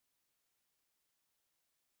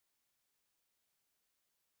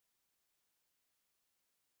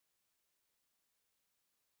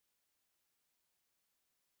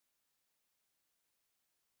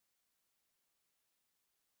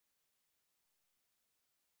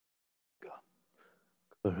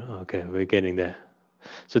 Okay, we're getting there.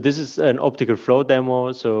 So this is an optical flow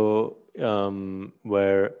demo. So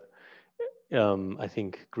where I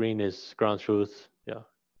think green is ground truth. Yeah,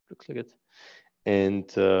 looks like it.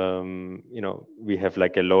 And you know, we have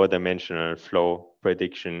like a lower dimensional flow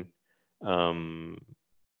prediction. Yeah.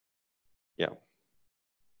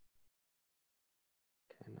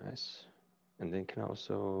 Okay, nice. And then can I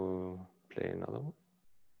also play another one?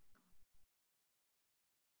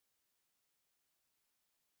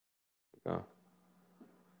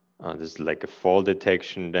 This is like a fall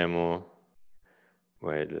detection demo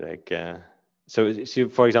where like so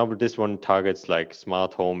for example, this one targets like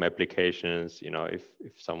smart home applications. You know, if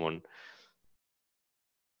someone,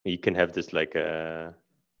 you can have this like a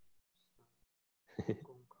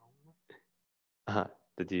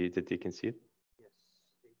that you can see it.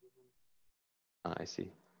 I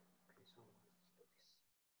see.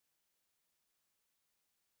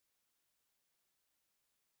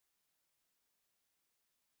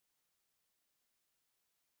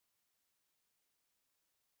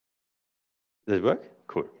 Does it work?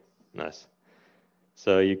 Cool, nice.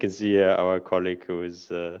 So you can see our colleague who is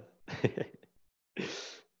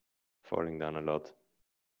falling down a lot.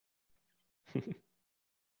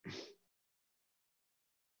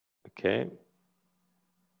 Okay.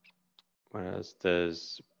 Whereas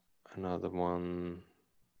there's another one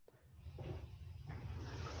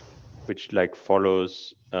which like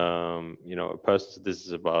follows, you know, a person. This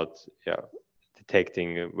is about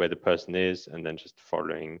detecting where the person is and then just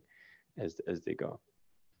following as they go.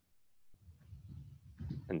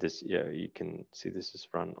 And this, you can see this is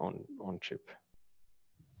run on chip.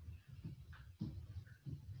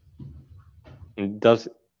 And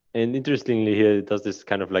interestingly here, it does this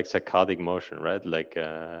kind of like saccadic motion, right? Like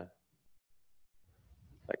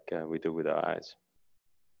we do with our eyes.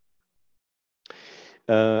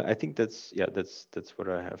 I think that's what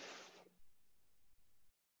I have.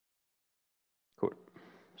 Cool.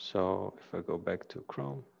 So if I go back to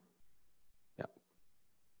Chrome,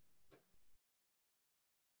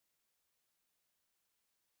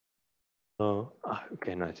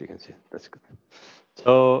 okay, nice. You can see it. That's good.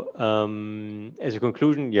 So as a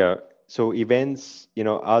conclusion, so events, you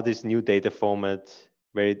know, are this new data format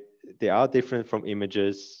where they are different from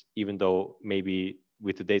images, even though maybe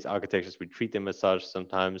with today's architectures we treat them as such.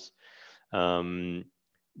 Sometimes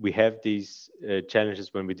we have these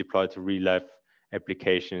challenges when we deploy to real life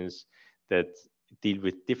applications that deal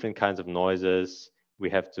with different kinds of noises. We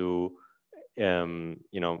have to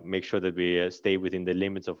you know, make sure that we stay within the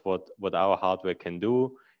limits of what our hardware can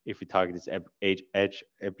do. If we target these edge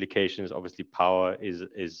applications, obviously power is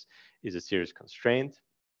a serious constraint.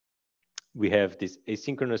 We have this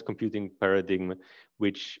asynchronous computing paradigm,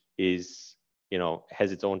 which is, you know,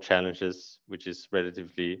 has its own challenges, which is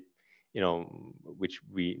relatively, you know, which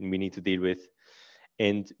we need to deal with.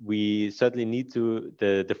 And we certainly need to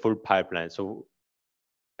the full pipeline. So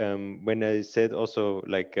when I said also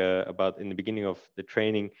like about in the beginning of the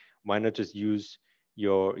training, why not just use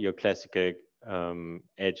your classical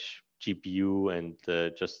edge GPU and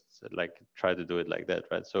just like try to do it like that,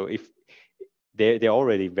 right? So if they're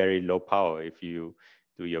already very low power if you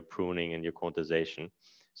do your pruning and your quantization.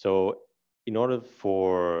 So in order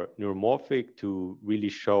for neuromorphic to really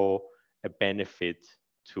show a benefit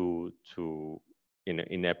to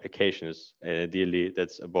in applications, ideally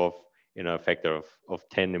that's above, you know, a factor of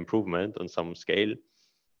 10 improvement on some scale,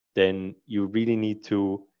 then you really need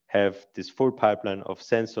to have this full pipeline of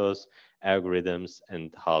sensors, algorithms,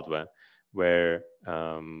 and hardware, where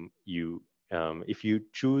if you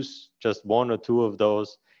choose just one or two of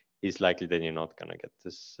those, it's likely that you're not going to get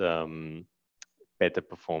this better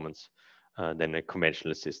performance than a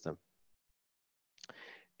conventional system.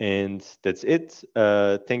 And that's it.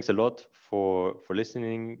 Thanks a lot for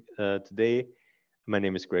listening today. My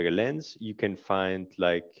name is Gregor Lenz. You can find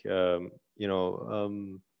like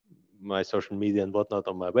my social media and whatnot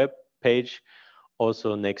on my web page.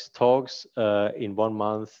 Also, next talks in 1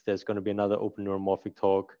 month, there's going to be another Open Neuromorphic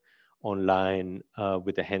talk online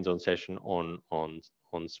with a hands-on session on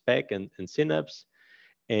Speck and Synapse.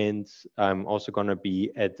 And I'm also going to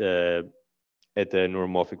be at the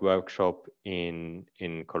neuromorphic workshop in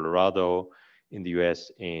Colorado, in the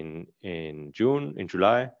US in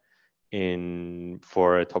July,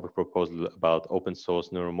 for a topic proposal about open source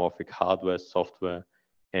neuromorphic hardware, software,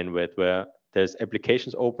 and hardware. There's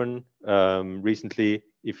applications open recently.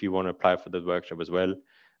 If you want to apply for that workshop as well,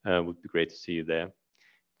 would be great to see you there.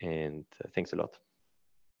 And thanks a lot.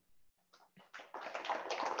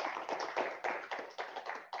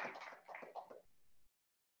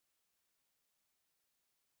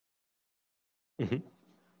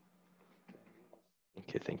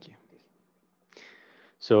 Okay, thank you.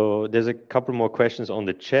 So there's a couple more questions on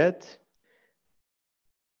the chat.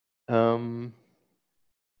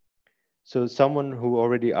 So someone who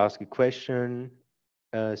already asked a question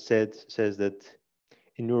says that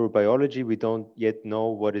in neurobiology, we don't yet know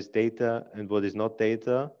what is data and what is not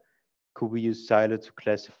data. Could we use Silo to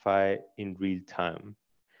classify in real time?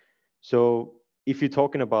 So if you're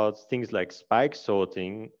talking about things like spike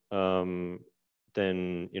sorting,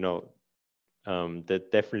 then, you know,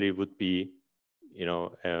 that definitely would be, you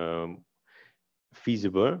know,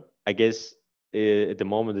 feasible. I guess at the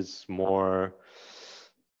moment it's more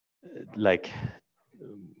like,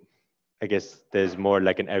 I guess there's more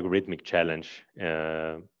like an algorithmic challenge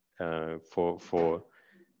to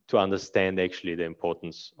understand actually the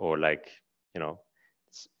importance, or like, you know,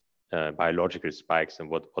 biological spikes and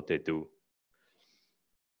what they do.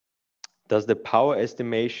 Does the power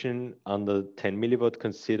estimation under 10 milliwatt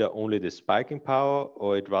consider only the spiking power,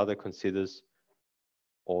 or it rather considers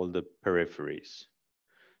all the peripheries?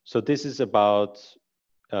 So this is about,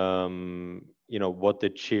 you know, what the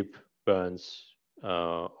chip burns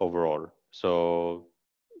overall. So,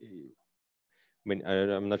 I mean,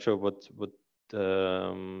 I'm not sure what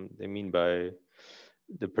they mean by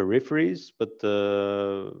the peripheries, but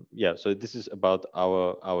yeah. So this is about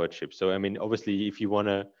our chip. So I mean, obviously, if you want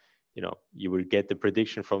to, you know, you will get the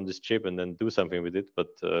prediction from this chip and then do something with it, but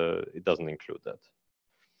it doesn't include that.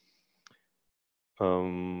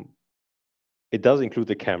 It does include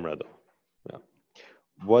the camera, though. Yeah.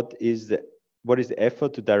 What is the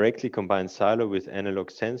effort to directly combine Silo with analog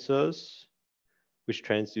sensors, which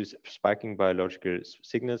transduce spiking biological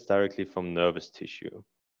signals directly from nervous tissue?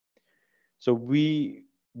 So we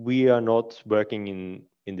are not working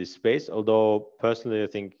in this space, although personally I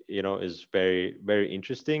think, you know, is very, very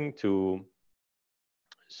interesting to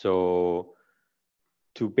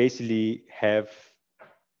basically have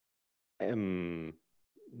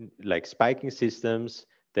like spiking systems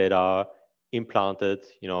that are implanted,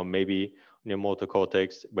 you know, maybe on your motor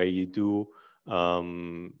cortex, where you do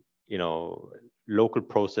you know, local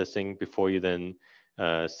processing before you then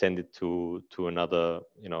send it to another,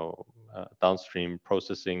 you know, downstream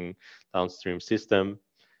processing, downstream system.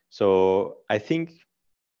 So I think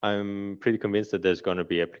I'm pretty convinced that there's going to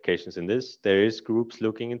be applications in this. There is groups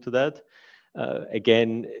looking into that.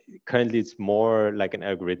 Again, currently it's more like an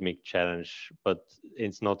algorithmic challenge, but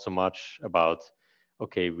it's not so much about,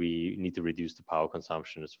 okay, we need to reduce the power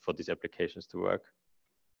consumption for these applications to work.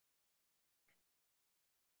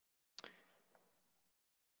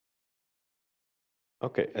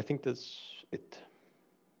 Okay, I think that's it.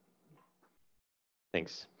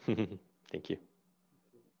 Thanks. Thank you.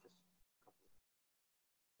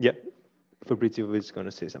 Yeah, Fabrizio is going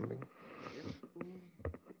to say something.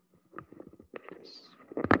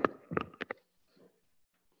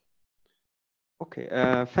 Okay,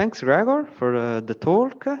 thanks, Gregor, for the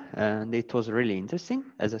talk, and it was really interesting,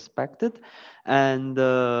 as expected. And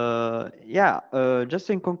yeah, just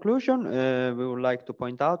in conclusion, we would like to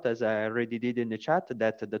point out, as I already did in the chat,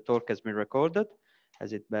 that the talk has been recorded,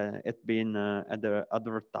 as it been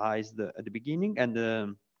advertised at the beginning,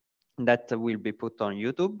 and that will be put on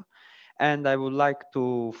YouTube. And I would like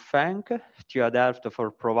to thank TU Delft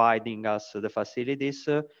for providing us the facilities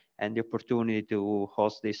and the opportunity to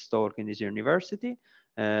host this talk in this university.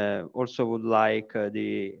 Also would like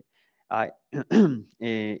the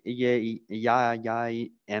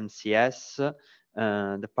MCS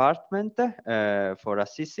department for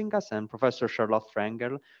assisting us, and Professor Charlotte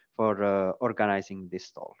Frengel for organizing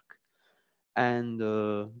this talk. And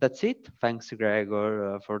that's it. Thanks,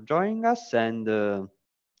 Gregor, for joining us, and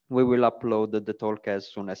we will upload the talk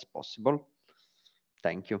as soon as possible.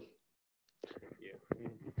 Thank you. Yeah.